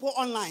specific people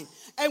online.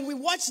 And we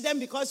watch them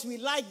because we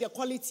like the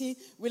quality,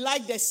 we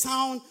like the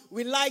sound,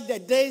 we like the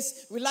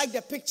this, we like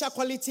the picture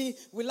quality,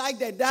 we like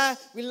the that,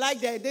 we like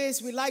the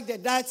this, we like the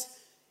that.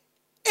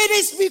 It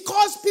is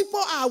because people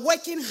are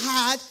working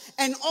hard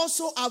and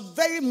also are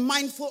very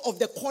mindful of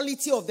the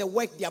quality of the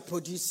work they are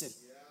producing.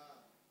 Yeah.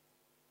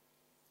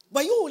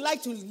 But you would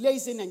like to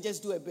laze in and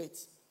just do a bit.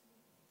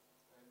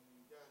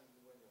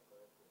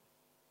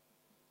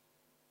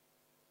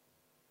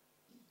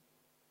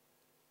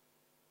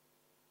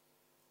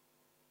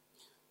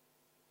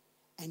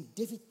 And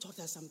David taught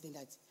us something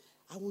that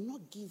I will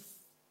not give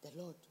the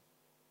Lord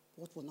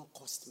what will not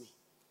cost me.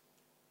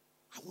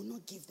 I will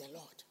not give the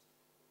Lord.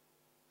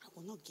 I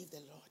will not give the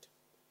Lord.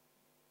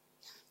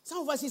 Some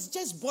of us, it's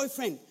just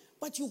boyfriend,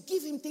 but you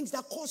give him things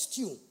that cost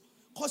you.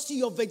 Cost you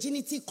your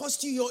virginity,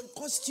 cost you.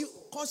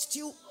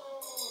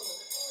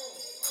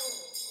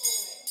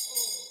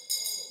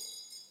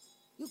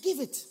 You give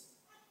it.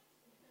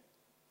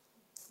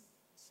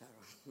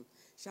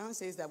 Sharon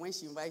says that when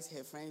she invites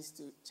her friends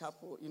to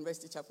chapel,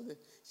 university chapel,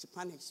 she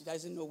panics. She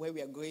doesn't know where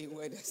we are going,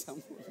 where there's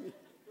some movie.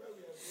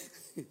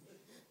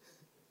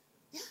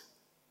 Yeah.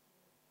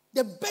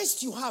 The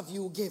best you have,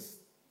 you will give.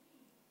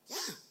 Yeah.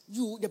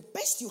 The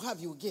best you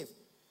have, you give.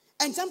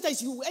 And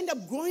sometimes you end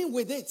up growing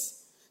with it.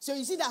 So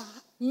you see that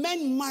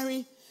men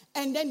marry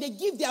and then they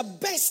give their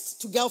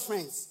best to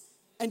girlfriends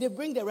and they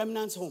bring the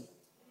remnants home.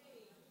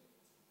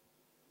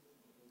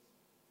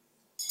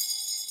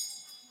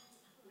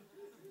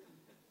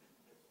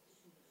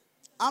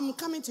 I'm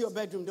coming to your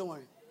bedroom, don't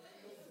worry.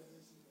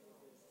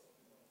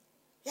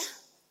 Yeah.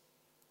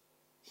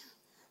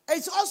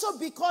 It's also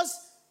because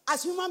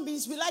as human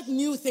beings, we like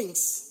new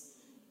things.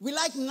 We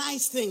like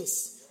nice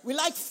things. We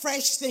like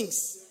fresh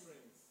things.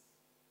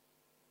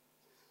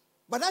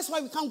 But that's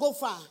why we can't go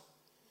far.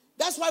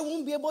 That's why we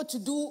won't be able to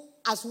do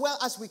as well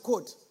as we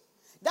could.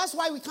 That's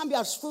why we can't be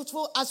as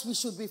fruitful as we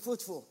should be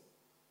fruitful.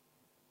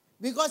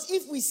 Because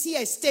if we see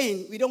a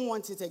stain, we don't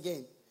want it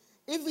again.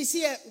 If we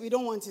see it, we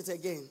don't want it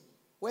again.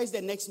 Where's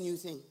the next new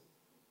thing?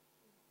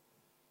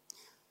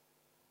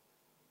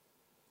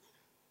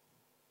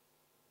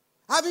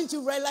 Having to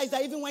realize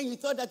that even when you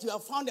thought that you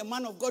have found a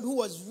man of God who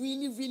was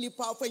really, really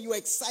powerful, you were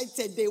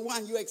excited day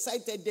one, you were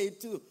excited day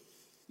two.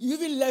 You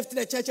even left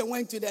the church and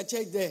went to the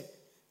church there.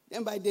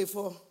 Then by day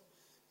 4,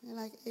 you're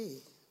like, hey,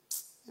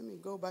 let me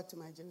go back to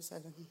my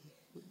Jerusalem.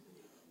 You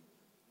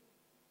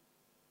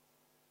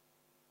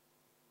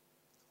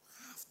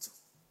have to.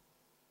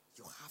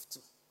 You have to.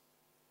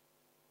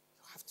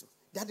 You have to.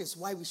 That is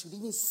why we should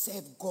even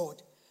serve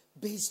God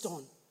based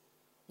on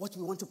what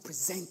we want to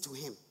present to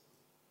him.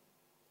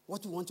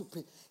 What we want to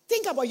pray.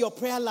 Think about your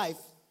prayer life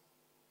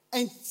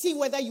and see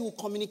whether you will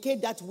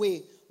communicate that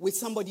way with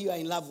somebody you are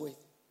in love with.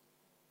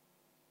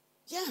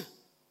 Yeah.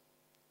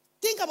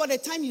 Think about the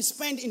time you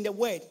spend in the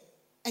Word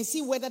and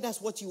see whether that's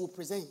what you will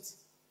present.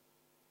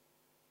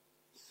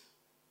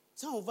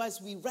 Some of us,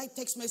 we write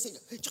text message.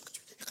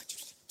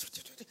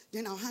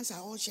 Then our hands are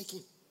all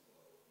shaking.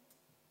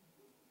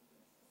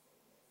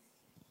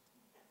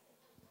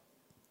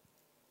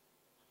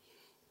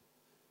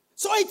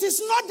 So it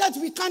is not that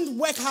we can't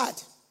work hard.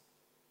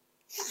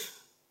 Yeah.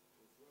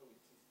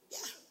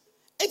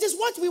 Yeah. It is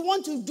what we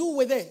want to do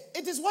with it.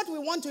 It is what we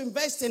want to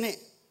invest in it.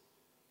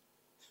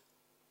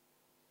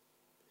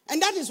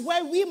 And that is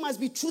where we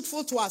must be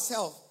truthful to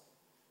ourselves.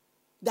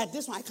 That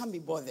this one I can't be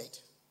bothered.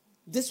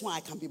 This one I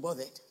can't be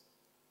bothered.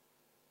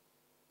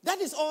 That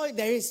is all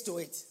there is to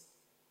it.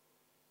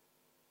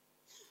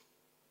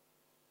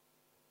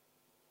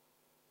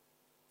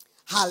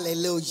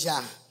 Hallelujah.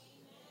 Amen.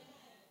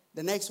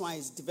 The next one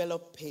is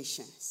develop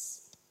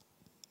patience.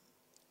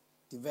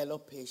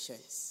 Develop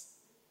patience.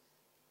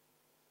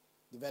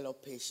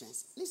 Develop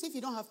patience. Listen, if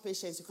you don't have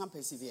patience, you can't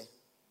persevere.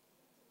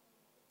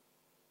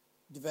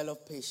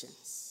 Develop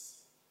patience.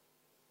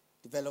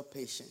 Develop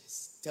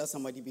patience. Tell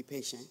somebody, be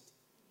patient.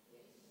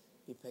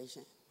 Be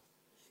patient.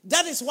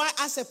 That is why,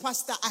 as a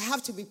pastor, I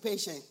have to be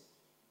patient.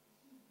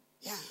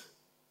 Yeah.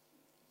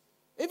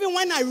 Even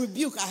when I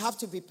rebuke, I have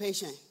to be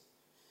patient.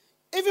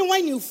 Even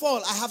when you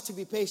fall, I have to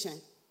be patient.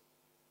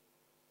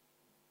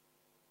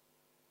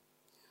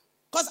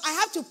 Because I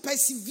have to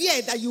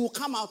persevere that you will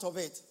come out of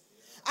it.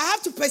 I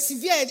have to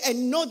persevere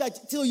and know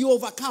that till you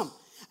overcome.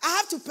 I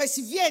have to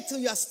persevere till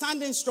you are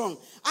standing strong.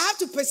 I have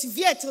to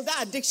persevere till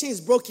that addiction is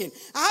broken.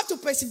 I have to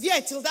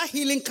persevere till that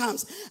healing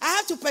comes. I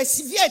have to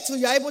persevere till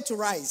you are able to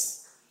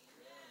rise.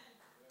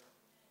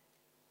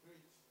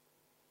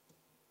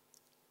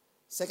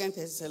 2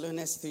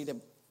 Thessalonians 3,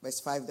 verse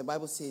 5, the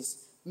Bible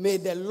says, may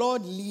the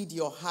Lord lead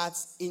your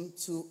hearts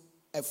into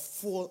a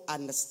full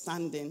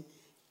understanding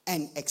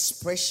and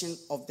expression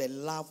of the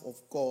love of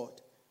God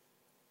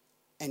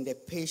and the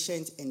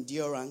patient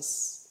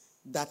endurance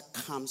that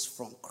comes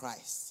from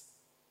Christ.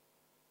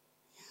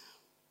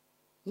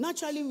 Yeah.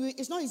 Naturally,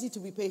 it's not easy to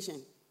be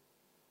patient.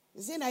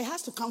 You see, it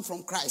has to come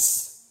from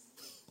Christ.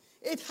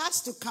 It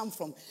has to come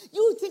from.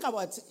 You think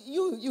about,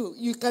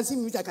 you can see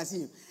me, I can see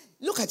you.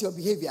 Look at your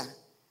behavior.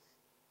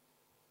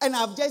 And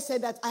I've just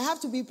said that I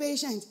have to be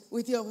patient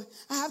with you.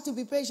 I have to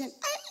be patient.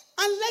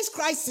 Unless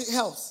Christ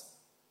helps.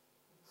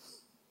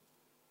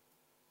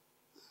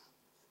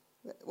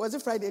 Was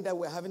it Friday that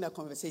we were having a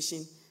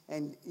conversation?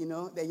 And,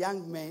 the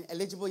young men,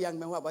 eligible young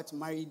men who were about to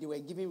marry, they were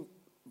giving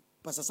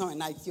Pastor Sam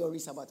and I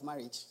theories about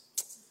marriage.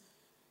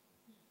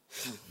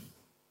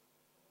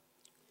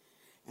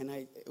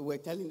 And we're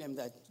telling them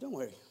that, don't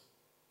worry.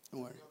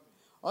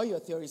 All your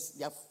theories,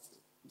 they are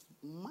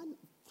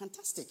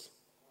fantastic.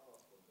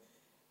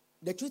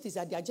 The truth is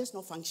that they are just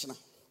not functional.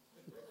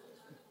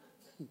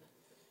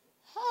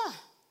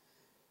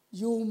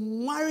 You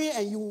marry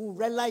and you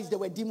realize there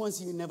were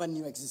demons you never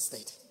knew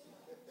existed.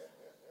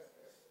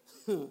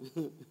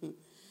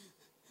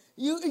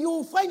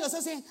 You find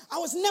yourself saying, I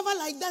was never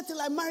like that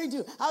till I married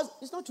you.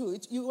 It's not true.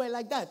 You were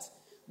like that.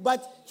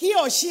 But he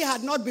or she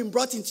had not been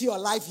brought into your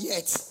life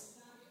yet.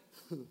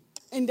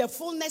 In the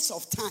fullness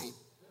of time.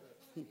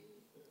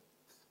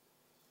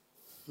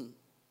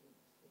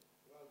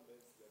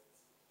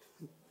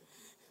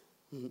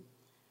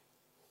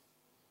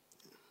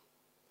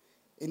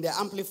 In the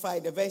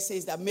Amplified, the verse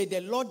says that may the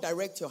Lord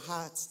direct your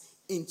hearts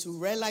into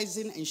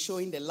realizing and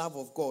showing the love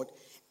of God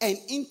and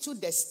into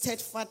the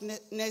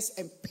steadfastness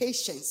and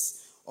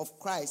patience of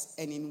Christ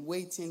and in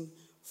waiting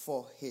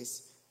for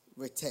his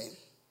return.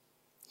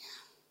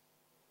 Yeah.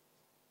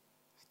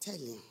 I tell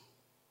you,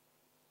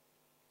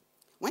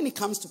 when it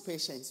comes to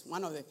patience,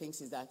 one of the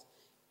things is that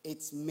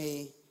it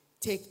may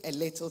take a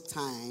little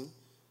time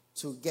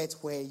to get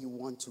where you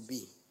want to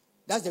be.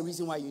 That's the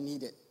reason why you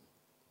need it.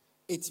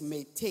 It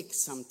may take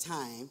some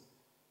time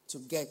to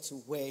get to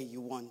where you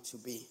want to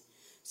be.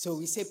 So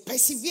we say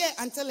persevere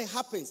until it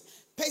happens.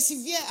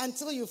 Persevere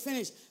until you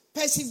finish.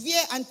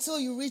 Persevere until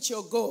you reach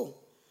your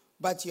goal.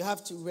 But you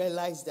have to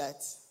realize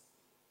that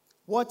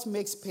what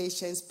makes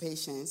patience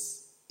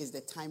is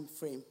the time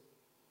frame.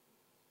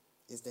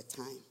 Is the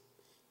time.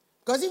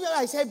 Because if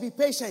I say be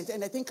patient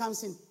and the thing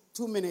comes in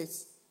 2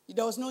 minutes,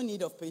 there was no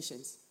need of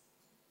patience.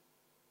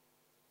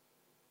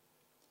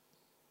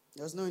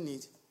 There was no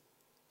need.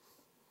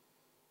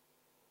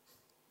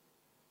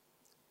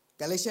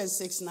 Galatians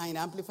 6:9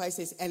 Amplified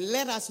says, and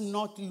let us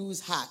not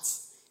lose heart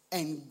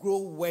and grow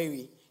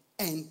weary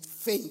and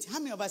faint. How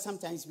many of us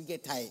sometimes we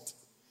get tired?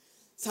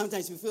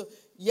 Sometimes we feel,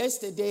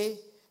 yesterday,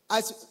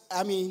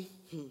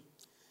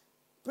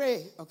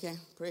 pray, okay,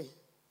 pray.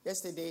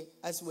 Yesterday,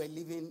 as we were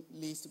leaving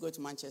Leeds to go to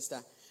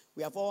Manchester,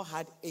 we have all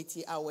had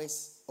 80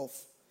 hours of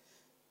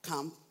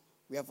camp.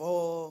 We have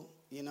all,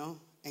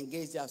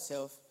 engaged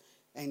ourselves,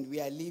 and we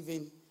are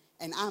leaving,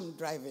 and I'm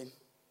driving.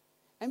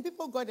 And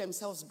people got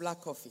themselves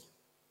black coffee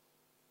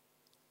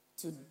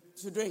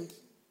to drink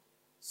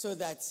so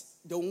that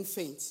they won't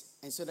faint.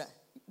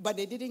 But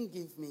they didn't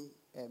give me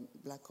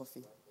black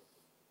coffee.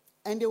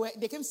 And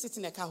they came sit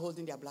in a car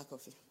holding their black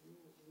coffee.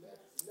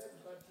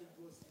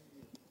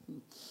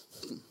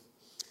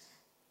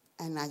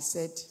 And I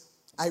said,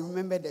 I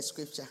remember the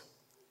scripture.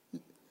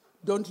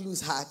 Don't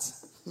lose heart.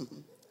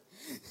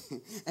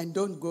 And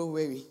don't grow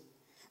weary.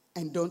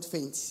 And don't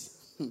faint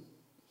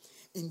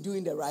in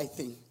doing the right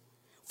thing.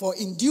 For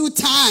in due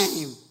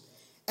time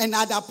and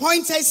at the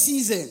appointed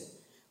season,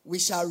 we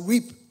shall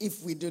reap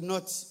if we do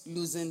not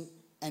loosen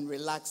and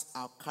relax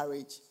our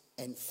courage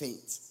and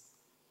faint.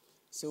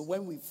 So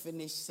when we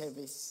finished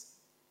service,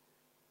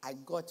 I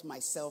got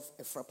myself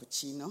a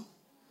frappuccino.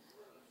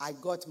 I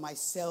got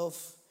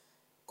myself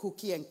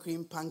cookie and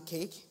cream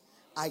pancake.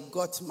 I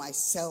got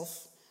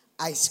myself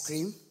ice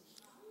cream.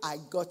 I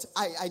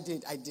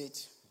did.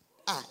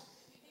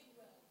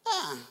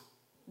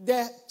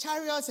 The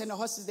chariots and the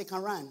horses, they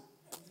can run.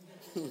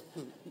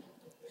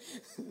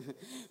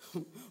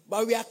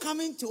 But we are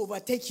coming to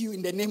overtake you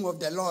in the name of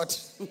the Lord.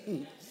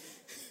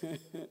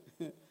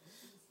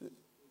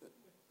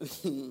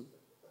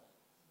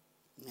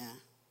 Yeah.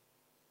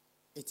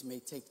 It may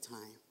take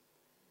time.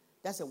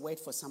 That's a word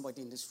for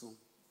somebody in this room.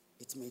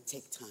 It may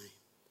take time.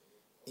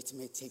 It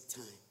may take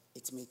time.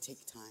 It may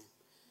take time.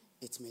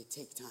 It may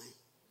take time.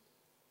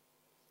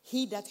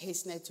 He that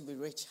hasteneth to be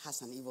rich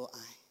has an evil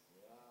eye.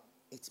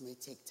 It may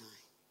take time.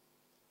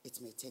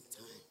 It may take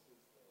time.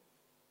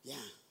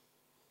 Yeah.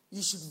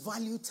 You should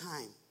value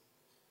time.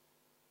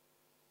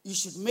 You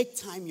should make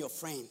time your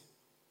friend.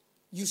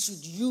 You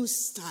should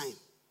use time.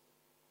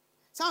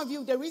 Some of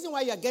you, the reason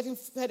why you are getting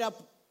fed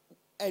up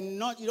and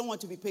you don't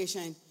want to be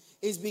patient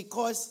is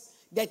because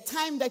the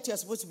time that you're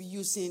supposed to be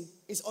using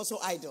is also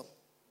idle.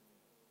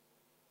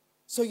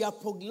 So you are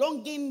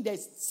prolonging the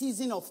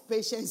season of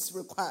patience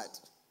required.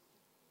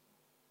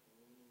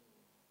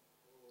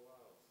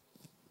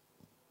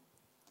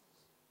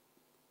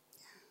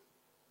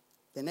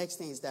 The next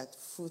thing is that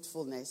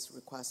fruitfulness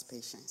requires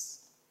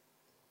patience.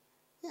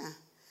 Yeah.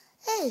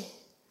 Hey,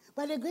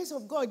 by the grace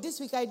of God, this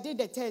week I did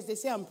the test. They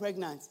say I'm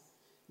pregnant.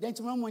 Then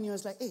tomorrow morning I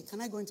was like, hey,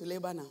 can I go into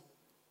labor now?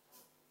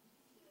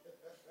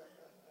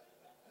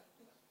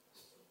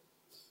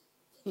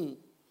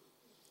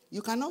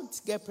 You cannot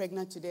get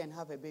pregnant today and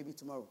have a baby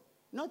tomorrow.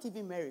 Not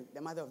even Mary,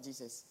 the mother of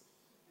Jesus.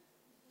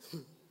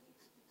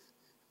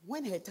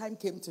 When her time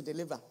came to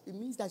deliver, it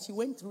means that she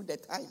went through the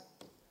time.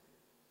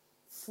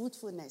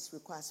 Fruitfulness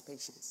requires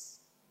patience.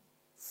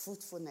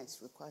 Fruitfulness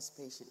requires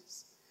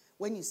patience.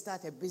 When you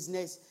start a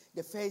business,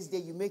 the first day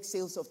you make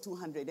sales of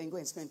 200, then go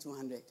and spend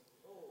 200.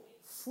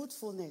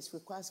 Fruitfulness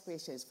requires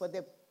patience. For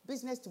the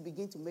business to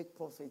begin to make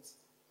profits,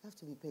 you have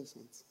to be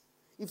patient.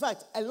 In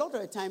fact, a lot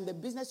of the time, the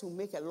business will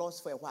make a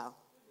loss for a while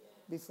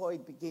before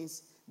it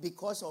begins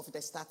because of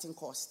the starting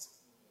cost.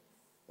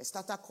 The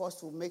starter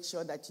cost will make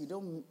sure that you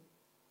don't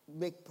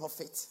make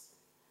profit.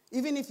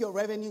 Even if your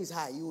revenue is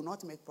high, you will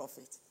not make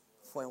profit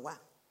for a while.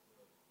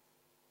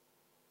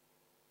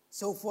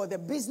 So for the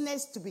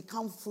business to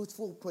become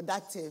fruitful,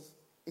 productive,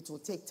 it will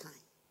take time.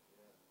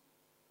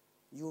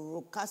 You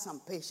will require some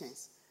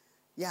patience.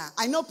 Yeah,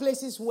 I know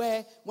places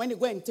where when they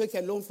go and take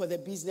a loan for the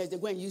business, they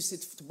go and use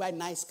it to buy a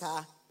nice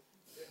car,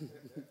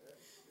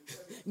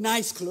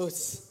 nice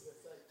clothes,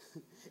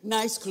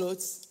 nice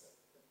clothes.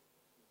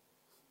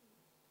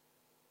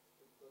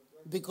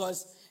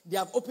 Because they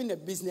have opened a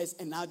business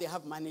and now they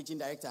have managing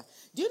director.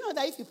 Do you know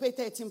that if you pay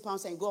 13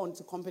 pounds and go on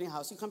to company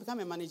house, you can become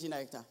a managing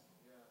director?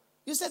 Yeah.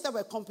 You set up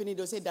a company,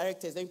 they'll say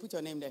directors, then you put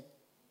your name there.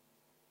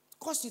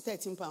 Cost you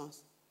 13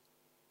 pounds.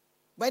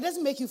 But it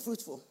doesn't make you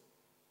fruitful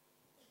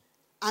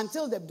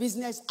until the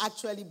business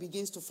actually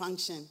begins to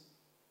function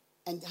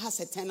and has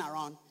a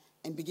turnaround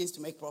and begins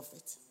to make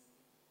profit.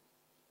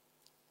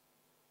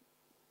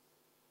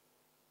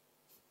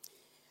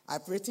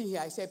 I've written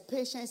here, I said,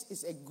 patience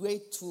is a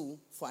great tool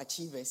for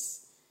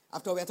achievers.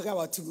 After all, we're talking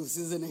about tools,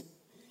 isn't it?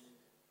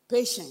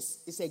 Patience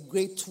is a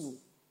great tool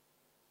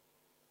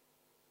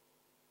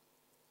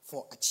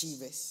for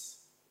achievers.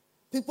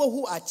 People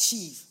who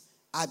achieve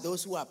are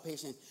those who are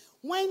patient.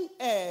 When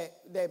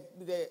the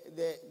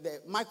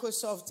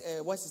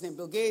Microsoft, what's his name,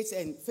 Bill Gates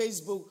and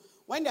Facebook,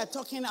 when they're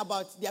talking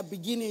about their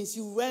beginnings,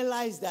 you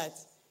realize that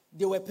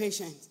they were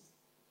patient.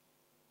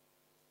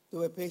 They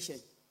were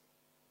patient.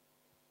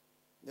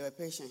 They were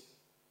patient.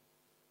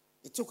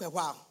 It took a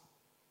while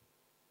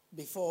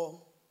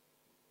before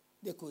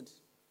they could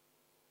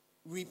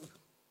reap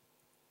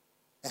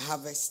a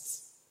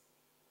harvest.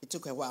 It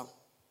took a while.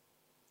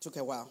 It took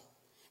a while.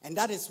 And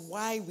that is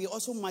why we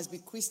also must be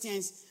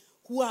Christians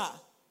who are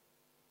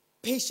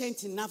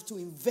patient enough to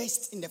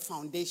invest in the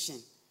foundation,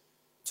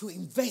 to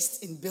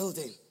invest in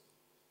building.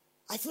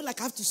 I feel like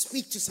I have to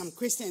speak to some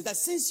Christians that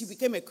since you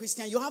became a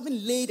Christian, you haven't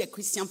laid a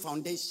Christian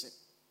foundation.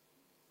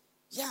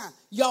 Yeah,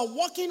 you are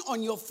walking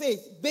on your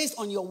faith based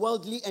on your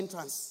worldly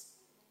entrance.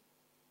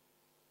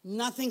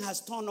 Nothing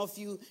has torn off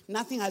you.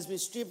 Nothing has been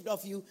stripped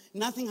off you.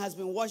 Nothing has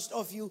been washed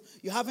off you.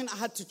 You haven't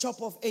had to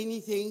chop off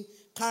anything.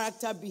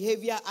 Character,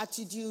 behavior,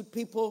 attitude,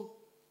 people.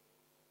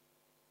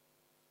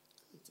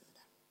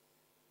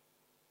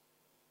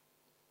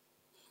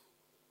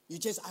 You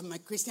just, I'm a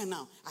Christian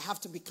now. I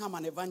have to become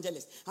an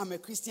evangelist. I'm a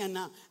Christian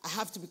now. I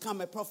have to become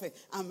a prophet.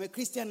 I'm a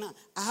Christian now.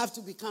 I have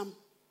to become.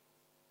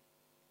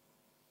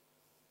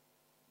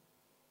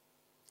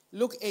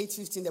 Luke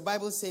 8:15, the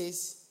Bible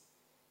says,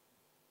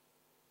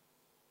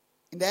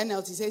 in the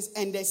NLT says,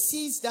 and the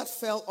seeds that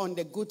fell on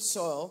the good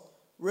soil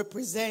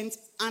represent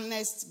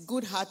honest,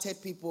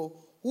 good-hearted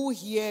people who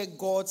hear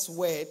God's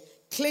word,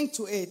 cling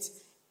to it,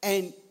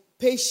 and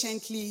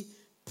patiently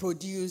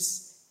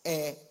produce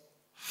a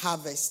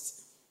harvest.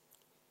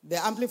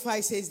 The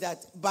Amplified says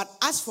that, but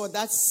as for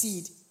that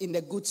seed in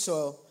the good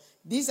soil,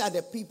 these are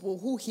the people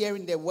who,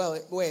 hearing the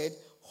word,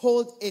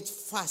 hold it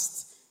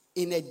fast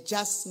in a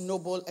just,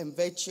 noble, and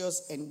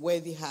virtuous, and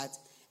worthy heart,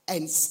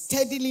 and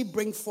steadily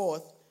bring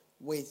forth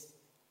with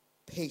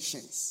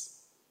patience.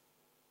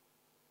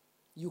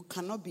 You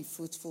cannot be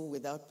fruitful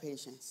without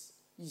patience.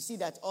 You see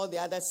that all the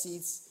other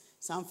seeds,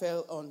 some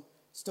fell on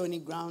stony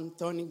ground,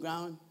 thorny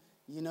ground.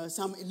 You know,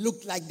 some it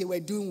looked like they were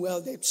doing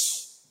well.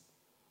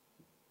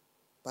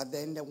 But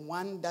then the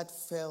one that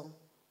fell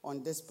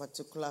on this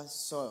particular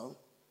soil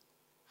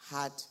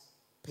had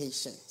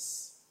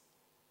patience,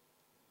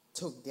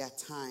 took their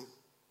time.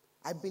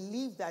 I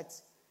believe that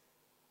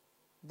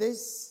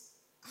this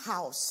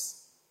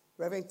house,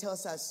 Reverend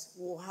tells us,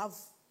 will have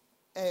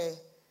a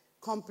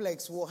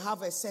complex, will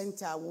have a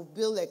center, will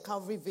build a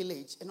Calvary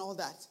village and all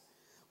that.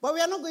 But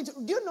we are not going to,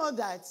 do you know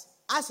that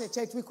as a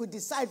church we could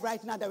decide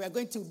right now that we are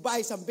going to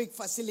buy some big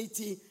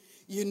facility,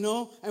 you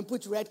know, and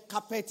put red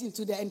carpet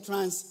into the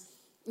entrance,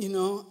 you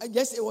know. I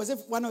guess it was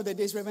one of the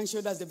days Reverend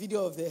showed us the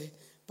video of the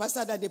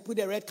Pastor, that they put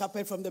a red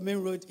carpet from the main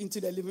road into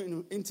the living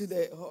room, into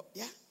the hall.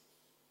 Yeah.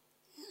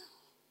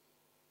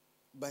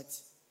 But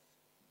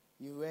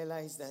you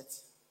realize that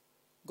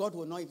God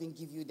will not even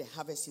give you the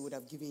harvest he would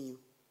have given you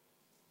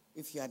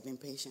if you had been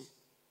patient.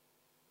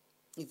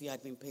 If you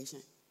had been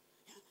patient.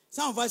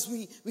 Some of us,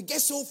 we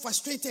get so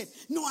frustrated.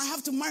 No, I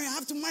have to marry, I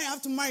have to marry, I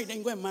have to marry.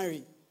 Then go and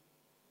marry.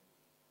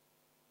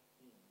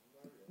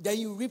 Then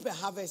you reap a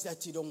harvest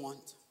that you don't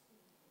want.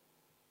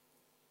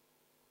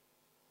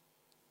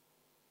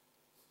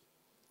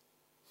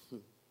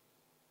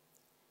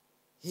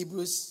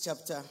 Hebrews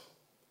chapter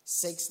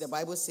 6, the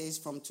Bible says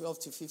from 12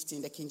 to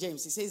 15, the King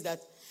James, it says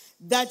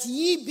that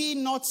ye be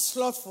not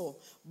slothful,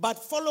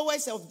 but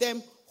followers of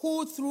them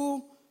who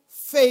through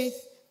faith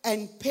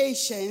and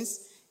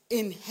patience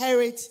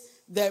inherit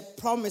the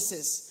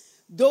promises.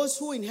 Those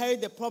who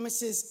inherit the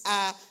promises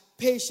are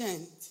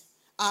patient.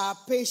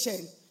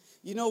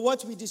 You know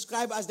what we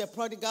describe as the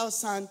prodigal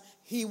son,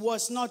 he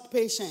was not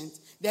patient.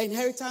 The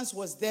inheritance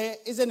was there,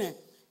 isn't it?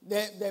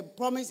 The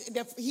promise,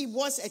 he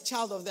was a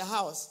child of the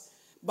house,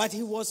 but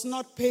he was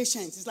not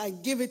patient. It's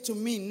like, give it to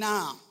me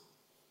now.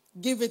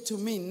 Give it to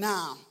me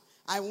now.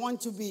 I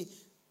want to be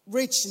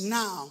rich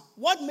now.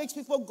 What makes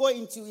people go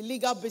into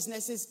illegal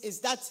businesses is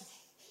that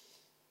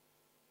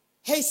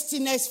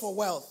hastiness for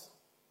wealth.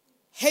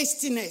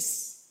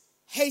 Hastiness.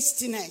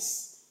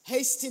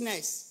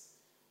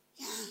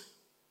 Yeah.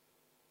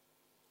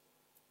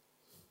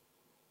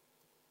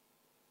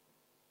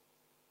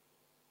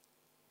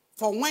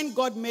 For when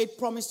God made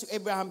promise to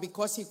Abraham,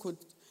 because he could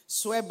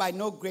swear by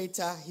no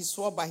greater, he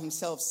swore by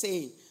himself,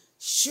 saying,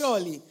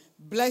 surely,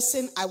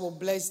 blessing I will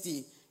bless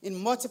thee. In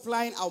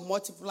multiplying, I'll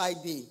multiply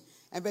thee.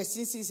 And verse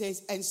 16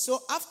 says, and so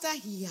after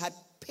he had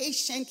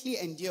patiently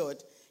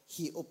endured,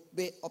 he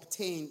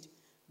obtained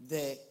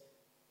the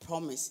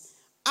promise.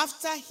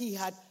 After he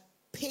had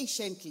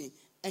patiently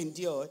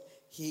endured,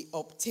 he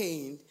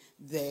obtained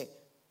the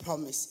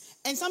promise.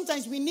 And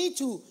sometimes we need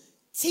to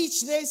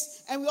teach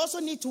this, and we also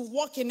need to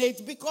walk in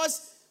it,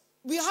 because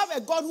we have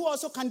a God who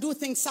also can do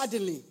things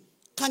suddenly,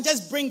 can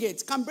just bring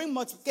it, can bring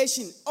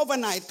multiplication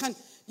overnight, but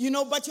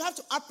you have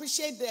to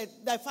appreciate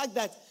the fact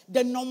that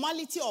the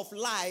normality of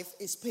life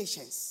is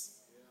patience.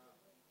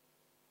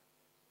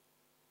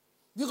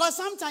 Because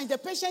sometimes the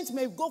patience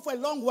may go for a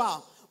long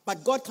while,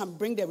 but God can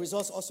bring the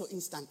results also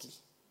instantly.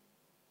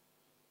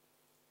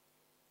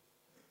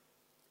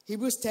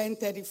 Hebrews 10,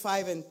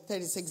 35 and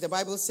 36, the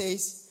Bible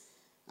says,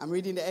 I'm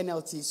reading the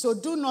NLT. So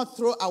do not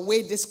throw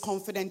away this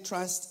confident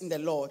trust in the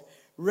Lord.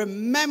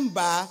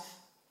 Remember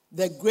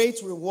the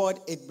great reward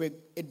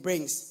it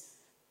brings.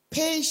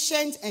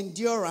 Patient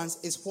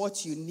endurance is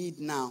what you need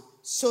now,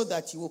 so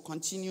that you will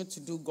continue to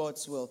do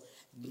God's will.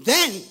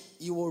 Then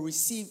you will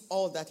receive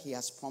all that he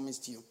has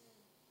promised you.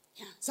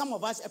 Yeah. Some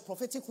of us, a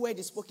prophetic word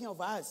is spoken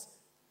of us.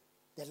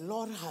 The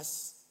Lord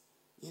has,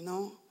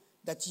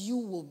 that you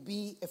will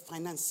be a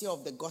financier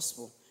of the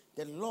gospel.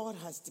 The Lord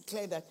has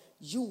declared that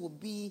you will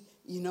be,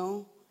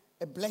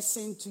 a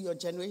blessing to your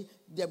generation.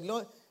 The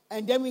Lord,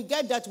 and then we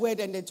get that word,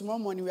 and then tomorrow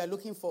morning we are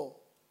looking for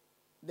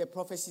the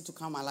prophecy to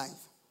come alive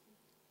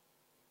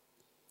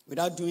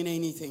without doing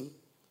anything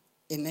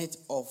in it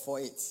or for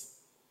it.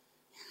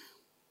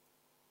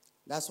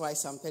 That's why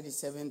Psalm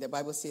 37, the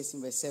Bible says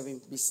in verse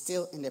 7, be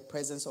still in the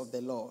presence of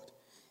the Lord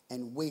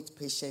and wait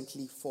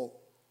patiently for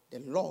the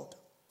Lord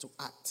to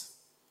act.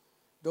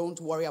 Don't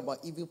worry about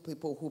evil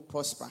people who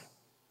prosper.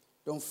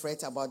 Don't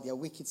fret about their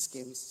wicked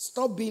schemes.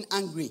 Stop being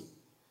angry.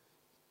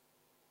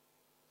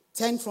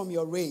 Turn from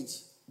your rage.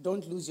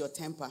 Don't lose your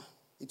temper.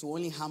 It will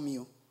only harm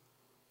you.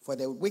 For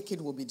the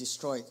wicked will be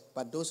destroyed,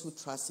 but those who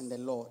trust in the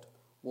Lord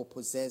will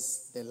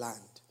possess the land.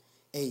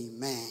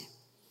 Amen.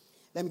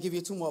 Let me give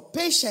you two more.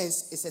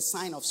 Patience is a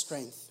sign of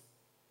strength.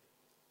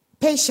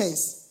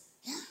 Patience.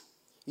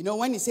 Yeah.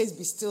 When it says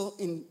be still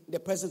in the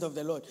presence of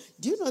the Lord,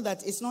 do you know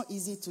that it's not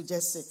easy to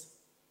just sit?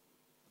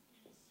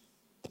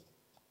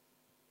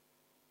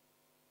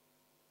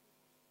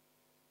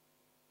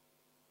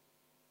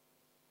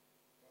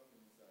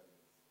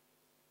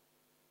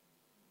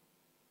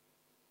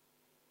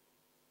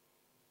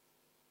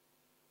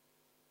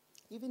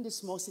 Even this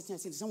small sitting,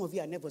 some of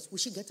you are nervous. Will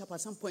she get up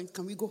at some point?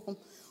 Can we go home?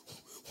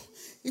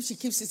 If she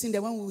keeps sitting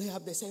there, when will we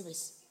have the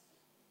service?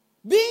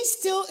 Being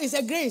still is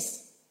a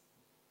grace.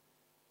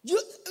 We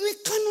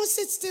cannot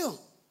sit still.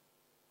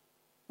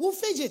 We'll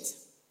fidget.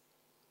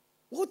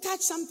 We'll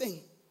touch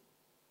something.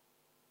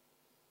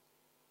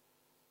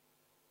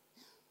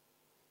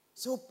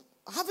 So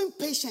having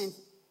patience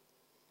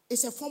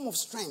is a form of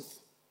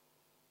strength.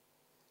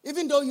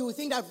 Even though you would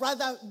think that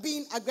rather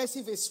being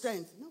aggressive is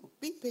strength. No,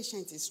 being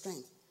patient is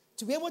strength.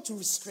 To be able to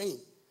restrain,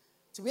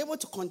 to be able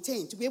to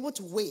contain, to be able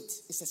to wait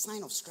is a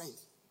sign of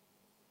strength.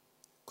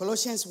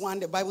 Colossians 1,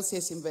 the Bible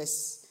says in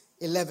verse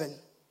 11,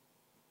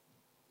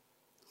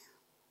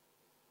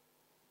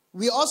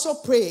 we also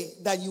pray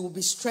that you will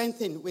be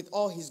strengthened with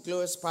all his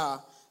glorious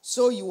power,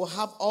 so you will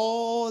have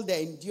all the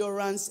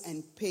endurance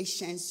and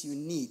patience you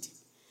need,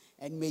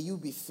 and may you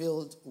be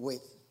filled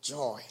with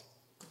joy.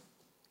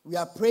 We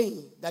are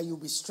praying that you'll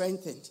be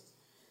strengthened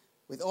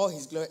with all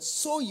his glory,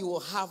 so you will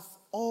have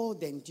all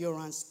the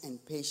endurance and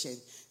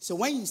patience. So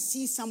when you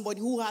see somebody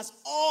who has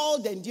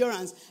all the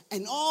endurance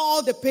and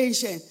all the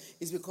patience,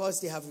 it's because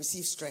they have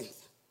received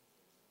strength.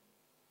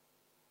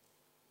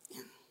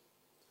 Yeah.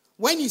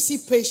 When you see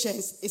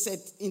patience, it's an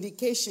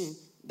indication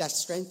that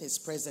strength is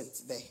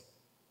present there.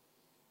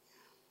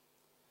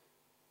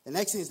 The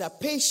next thing is that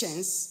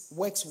patience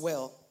works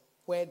well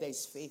where there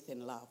is faith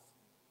and love.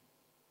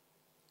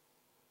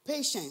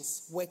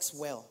 Patience works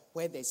well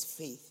where there is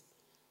faith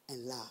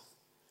and love.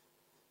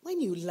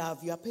 When you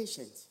love, you are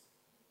patient.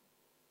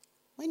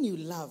 When you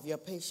love, you're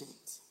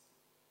patient.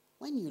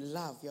 When you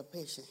love, you're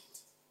patient.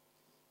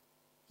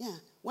 Yeah.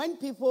 When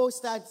people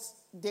start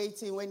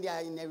dating, when they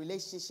are in a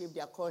relationship,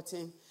 they are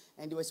courting,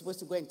 and they were supposed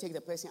to go and take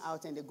the person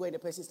out, and they go and the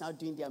person is now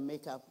doing their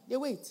makeup, they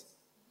wait.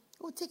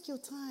 Oh, take your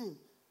time.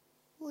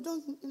 Oh,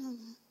 don't,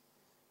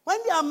 When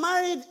they are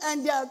married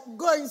and they are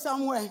going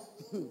somewhere,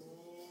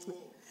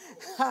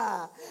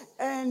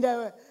 and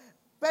the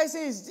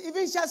person is,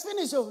 even she has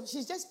finished, so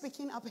she's just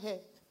picking up her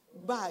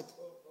bag.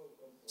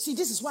 See,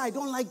 this is why I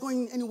don't like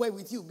going anywhere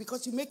with you,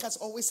 because you make us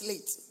always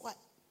late. What?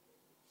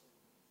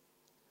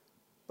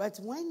 But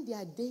when they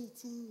are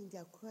dating, they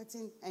are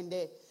courting, and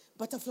the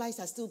butterflies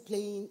are still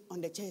playing on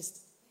the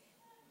chest,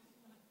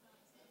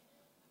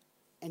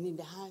 and in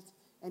the heart,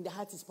 and the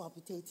heart is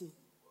palpitating.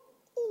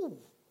 Oh,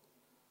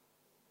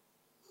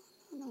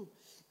 no.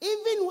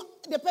 Even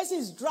the person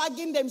is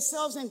dragging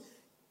themselves, and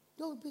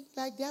they'll be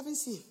like they haven't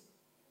seen.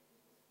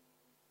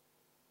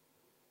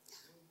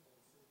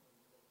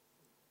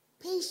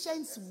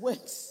 Patience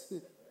works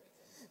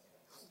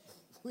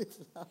with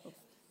love.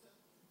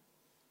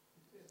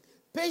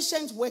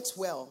 Patience works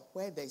well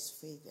where there is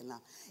faith and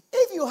love.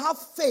 If you have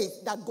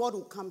faith that God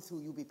will come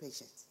through, you'll be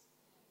patient.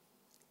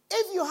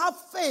 If you have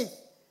faith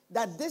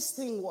that this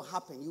thing will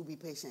happen, you'll be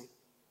patient.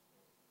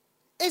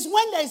 It's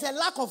when there is a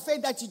lack of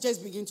faith that you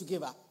just begin to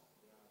give up.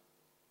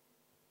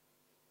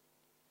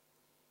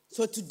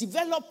 So to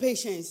develop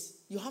patience,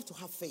 you have to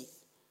have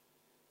faith.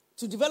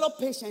 To develop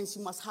patience,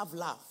 you must have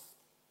love.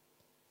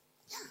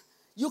 Yeah.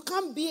 You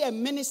can't be a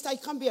minister, you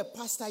can't be a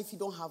pastor if you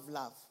don't have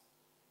love.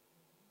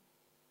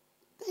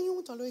 Then you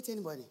won't tolerate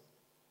anybody.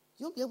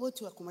 You won't be able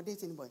to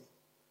accommodate anybody.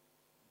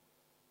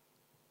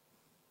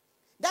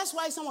 That's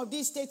why some of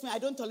these statements, I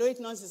don't tolerate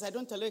nonsense, I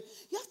don't tolerate,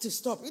 you have to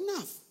stop.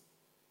 Enough.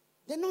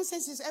 The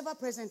nonsense is ever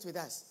present with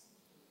us.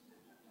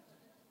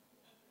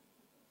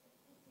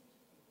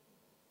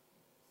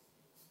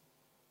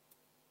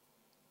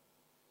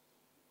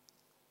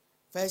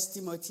 First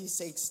Timothy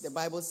 6, the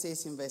Bible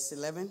says in verse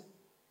 11,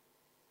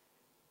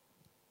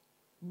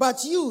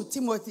 but you,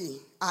 Timothy,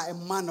 are a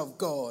man of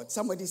God.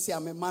 Somebody say,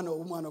 I'm a man or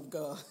woman of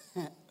God.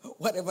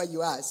 Whatever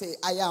you are, say,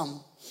 I am.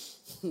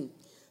 It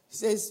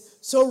says,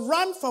 so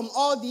run from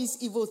all these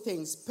evil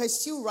things,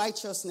 pursue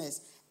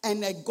righteousness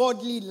and a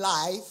godly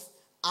life,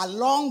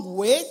 along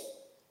with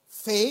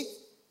faith,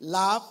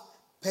 love,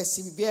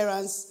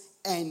 perseverance,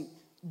 and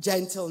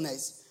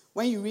gentleness.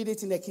 When you read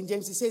it in the King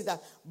James, it says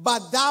that,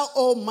 but thou,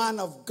 O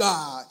man of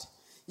God.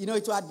 You know,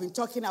 it had been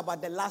talking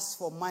about the lust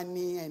for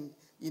money and,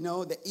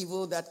 the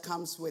evil that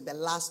comes with the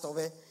lust of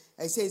it.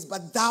 It says,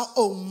 but thou,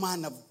 O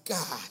man of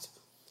God,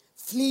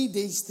 flee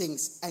these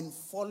things and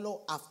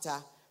follow after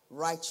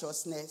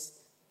righteousness,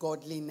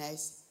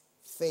 godliness,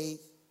 faith,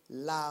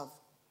 love,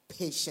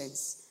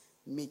 patience,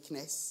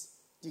 meekness.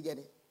 Do you get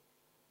it?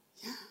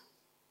 Yeah.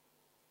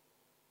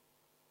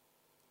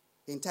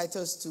 In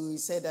Titus 2, he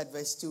said that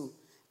verse 2,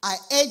 I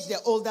urge the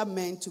older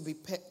men to be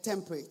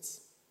temperate,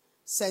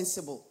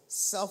 sensible,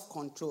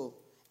 self-control,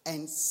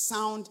 and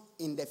sound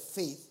in the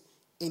faith,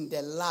 in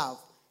the love,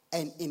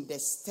 and in the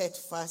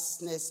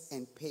steadfastness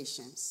and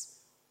patience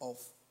of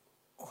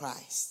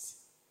Christ.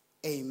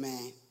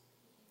 Amen.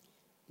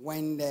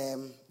 When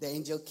the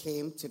angel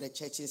came to the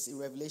churches in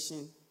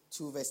Revelation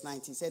 2 verse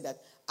 19, he said that,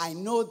 I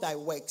know thy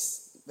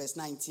works, verse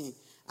 19,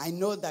 I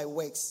know thy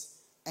works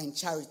and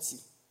charity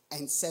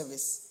and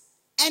service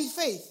and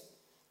faith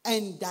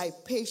and thy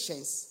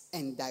patience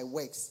and thy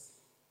works,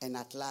 and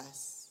at the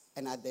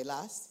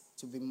last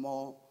to be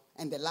more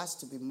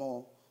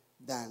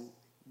than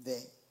the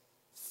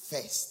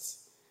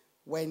first.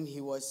 When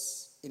he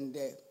was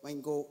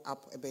when go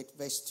up a bit,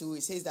 verse 2,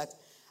 he says that,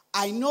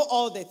 I know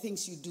all the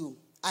things you do.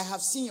 I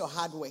have seen your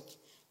hard work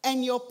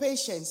and your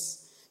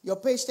patience, your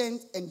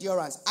patient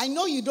endurance. I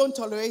know you don't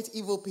tolerate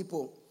evil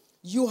people.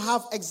 You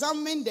have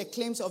examined the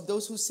claims of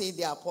those who say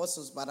they are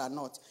apostles but are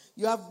not.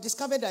 You have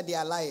discovered that they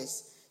are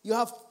liars. You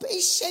have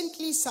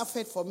patiently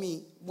suffered for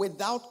me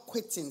without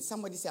quitting.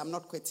 Somebody say, I'm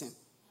not quitting.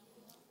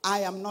 I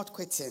am not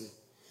quitting.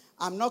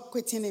 I'm not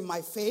quitting in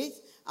my faith.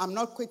 I'm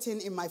not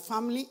quitting in my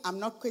family. I'm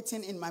not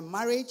quitting in my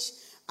marriage.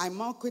 I'm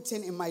not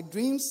quitting in my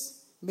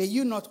dreams. May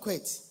you not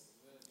quit.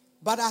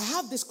 But I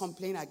have this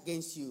complaint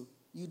against you.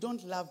 You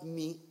don't love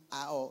me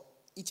or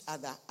each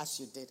other as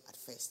you did at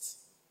first.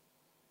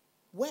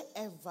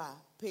 Wherever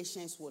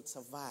patience would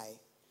survive,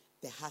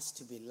 there has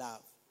to be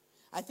love.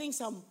 I think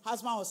some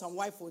husband or some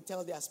wife will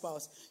tell their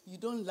spouse, you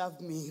don't love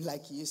me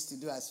like you used to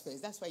do at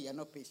first. That's why you're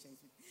not patient.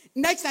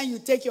 Next time you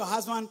take your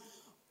husband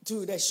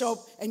to the shop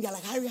and they're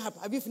like, hurry up,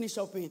 have you finished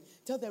shopping?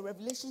 Tell the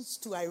Revelations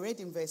 2, I read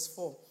in verse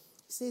 4.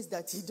 It says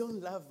that you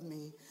don't love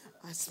me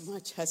as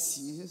much as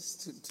you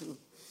used to do.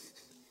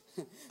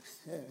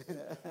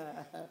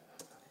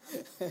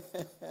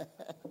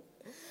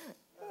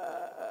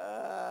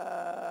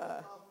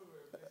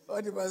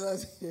 What did Pastor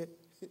say?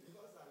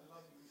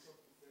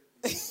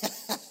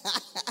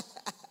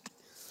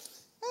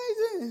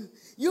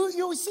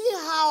 You see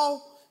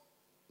how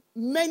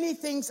many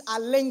things are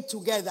linked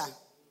together.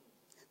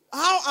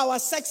 How our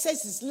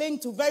success is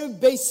linked to very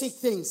basic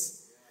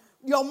things.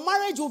 Your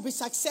marriage will be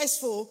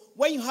successful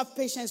when you have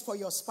patience for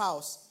your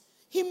spouse.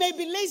 He may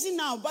be lazy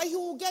now, but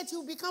he'll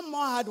become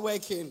more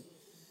hardworking.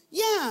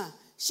 Yeah,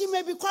 she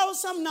may be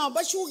quarrelsome now,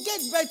 but she will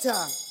get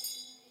better.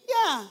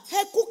 Yeah,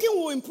 her cooking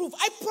will improve.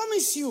 I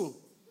promise you.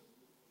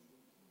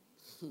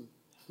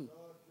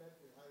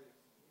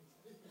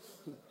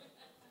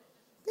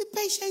 Be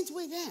patient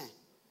with her.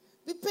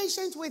 Be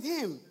patient with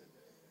him.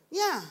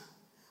 Yeah.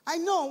 I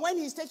know when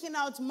he's taking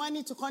out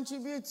money to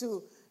contribute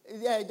to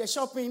the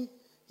shopping,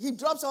 he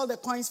drops all the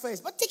coins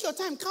first. But take your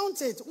time,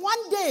 count it.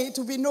 One day it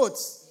will be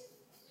notes.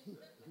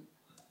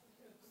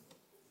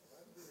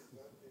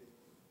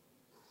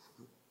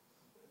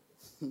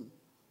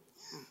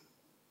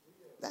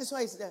 That's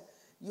why it's that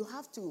you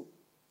have to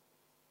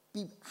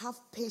have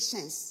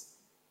patience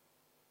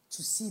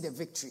to see the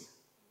victory.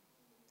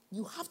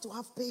 You have to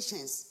have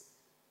patience.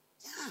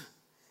 Yeah.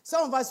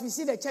 Some of us, we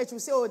see the church, we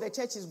say, oh, the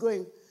church is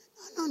growing.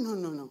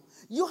 No.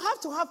 You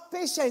have to have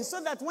patience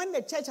so that when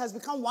the church has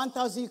become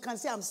 1,000, you can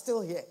say, I'm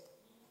still here.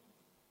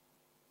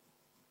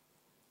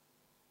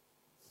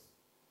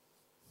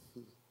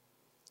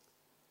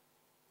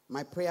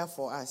 My prayer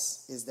for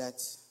us is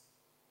that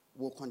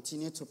we'll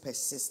continue to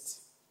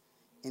persist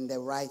in the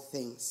right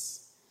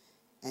things.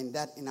 And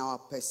that in our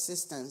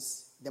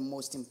persistence, the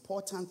most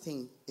important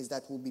thing is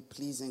that we'll be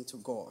pleasing to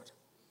God.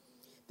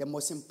 The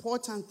most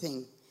important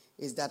thing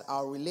is that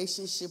our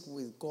relationship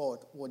with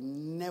God will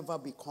never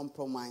be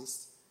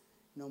compromised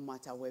no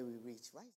matter where we reach, right?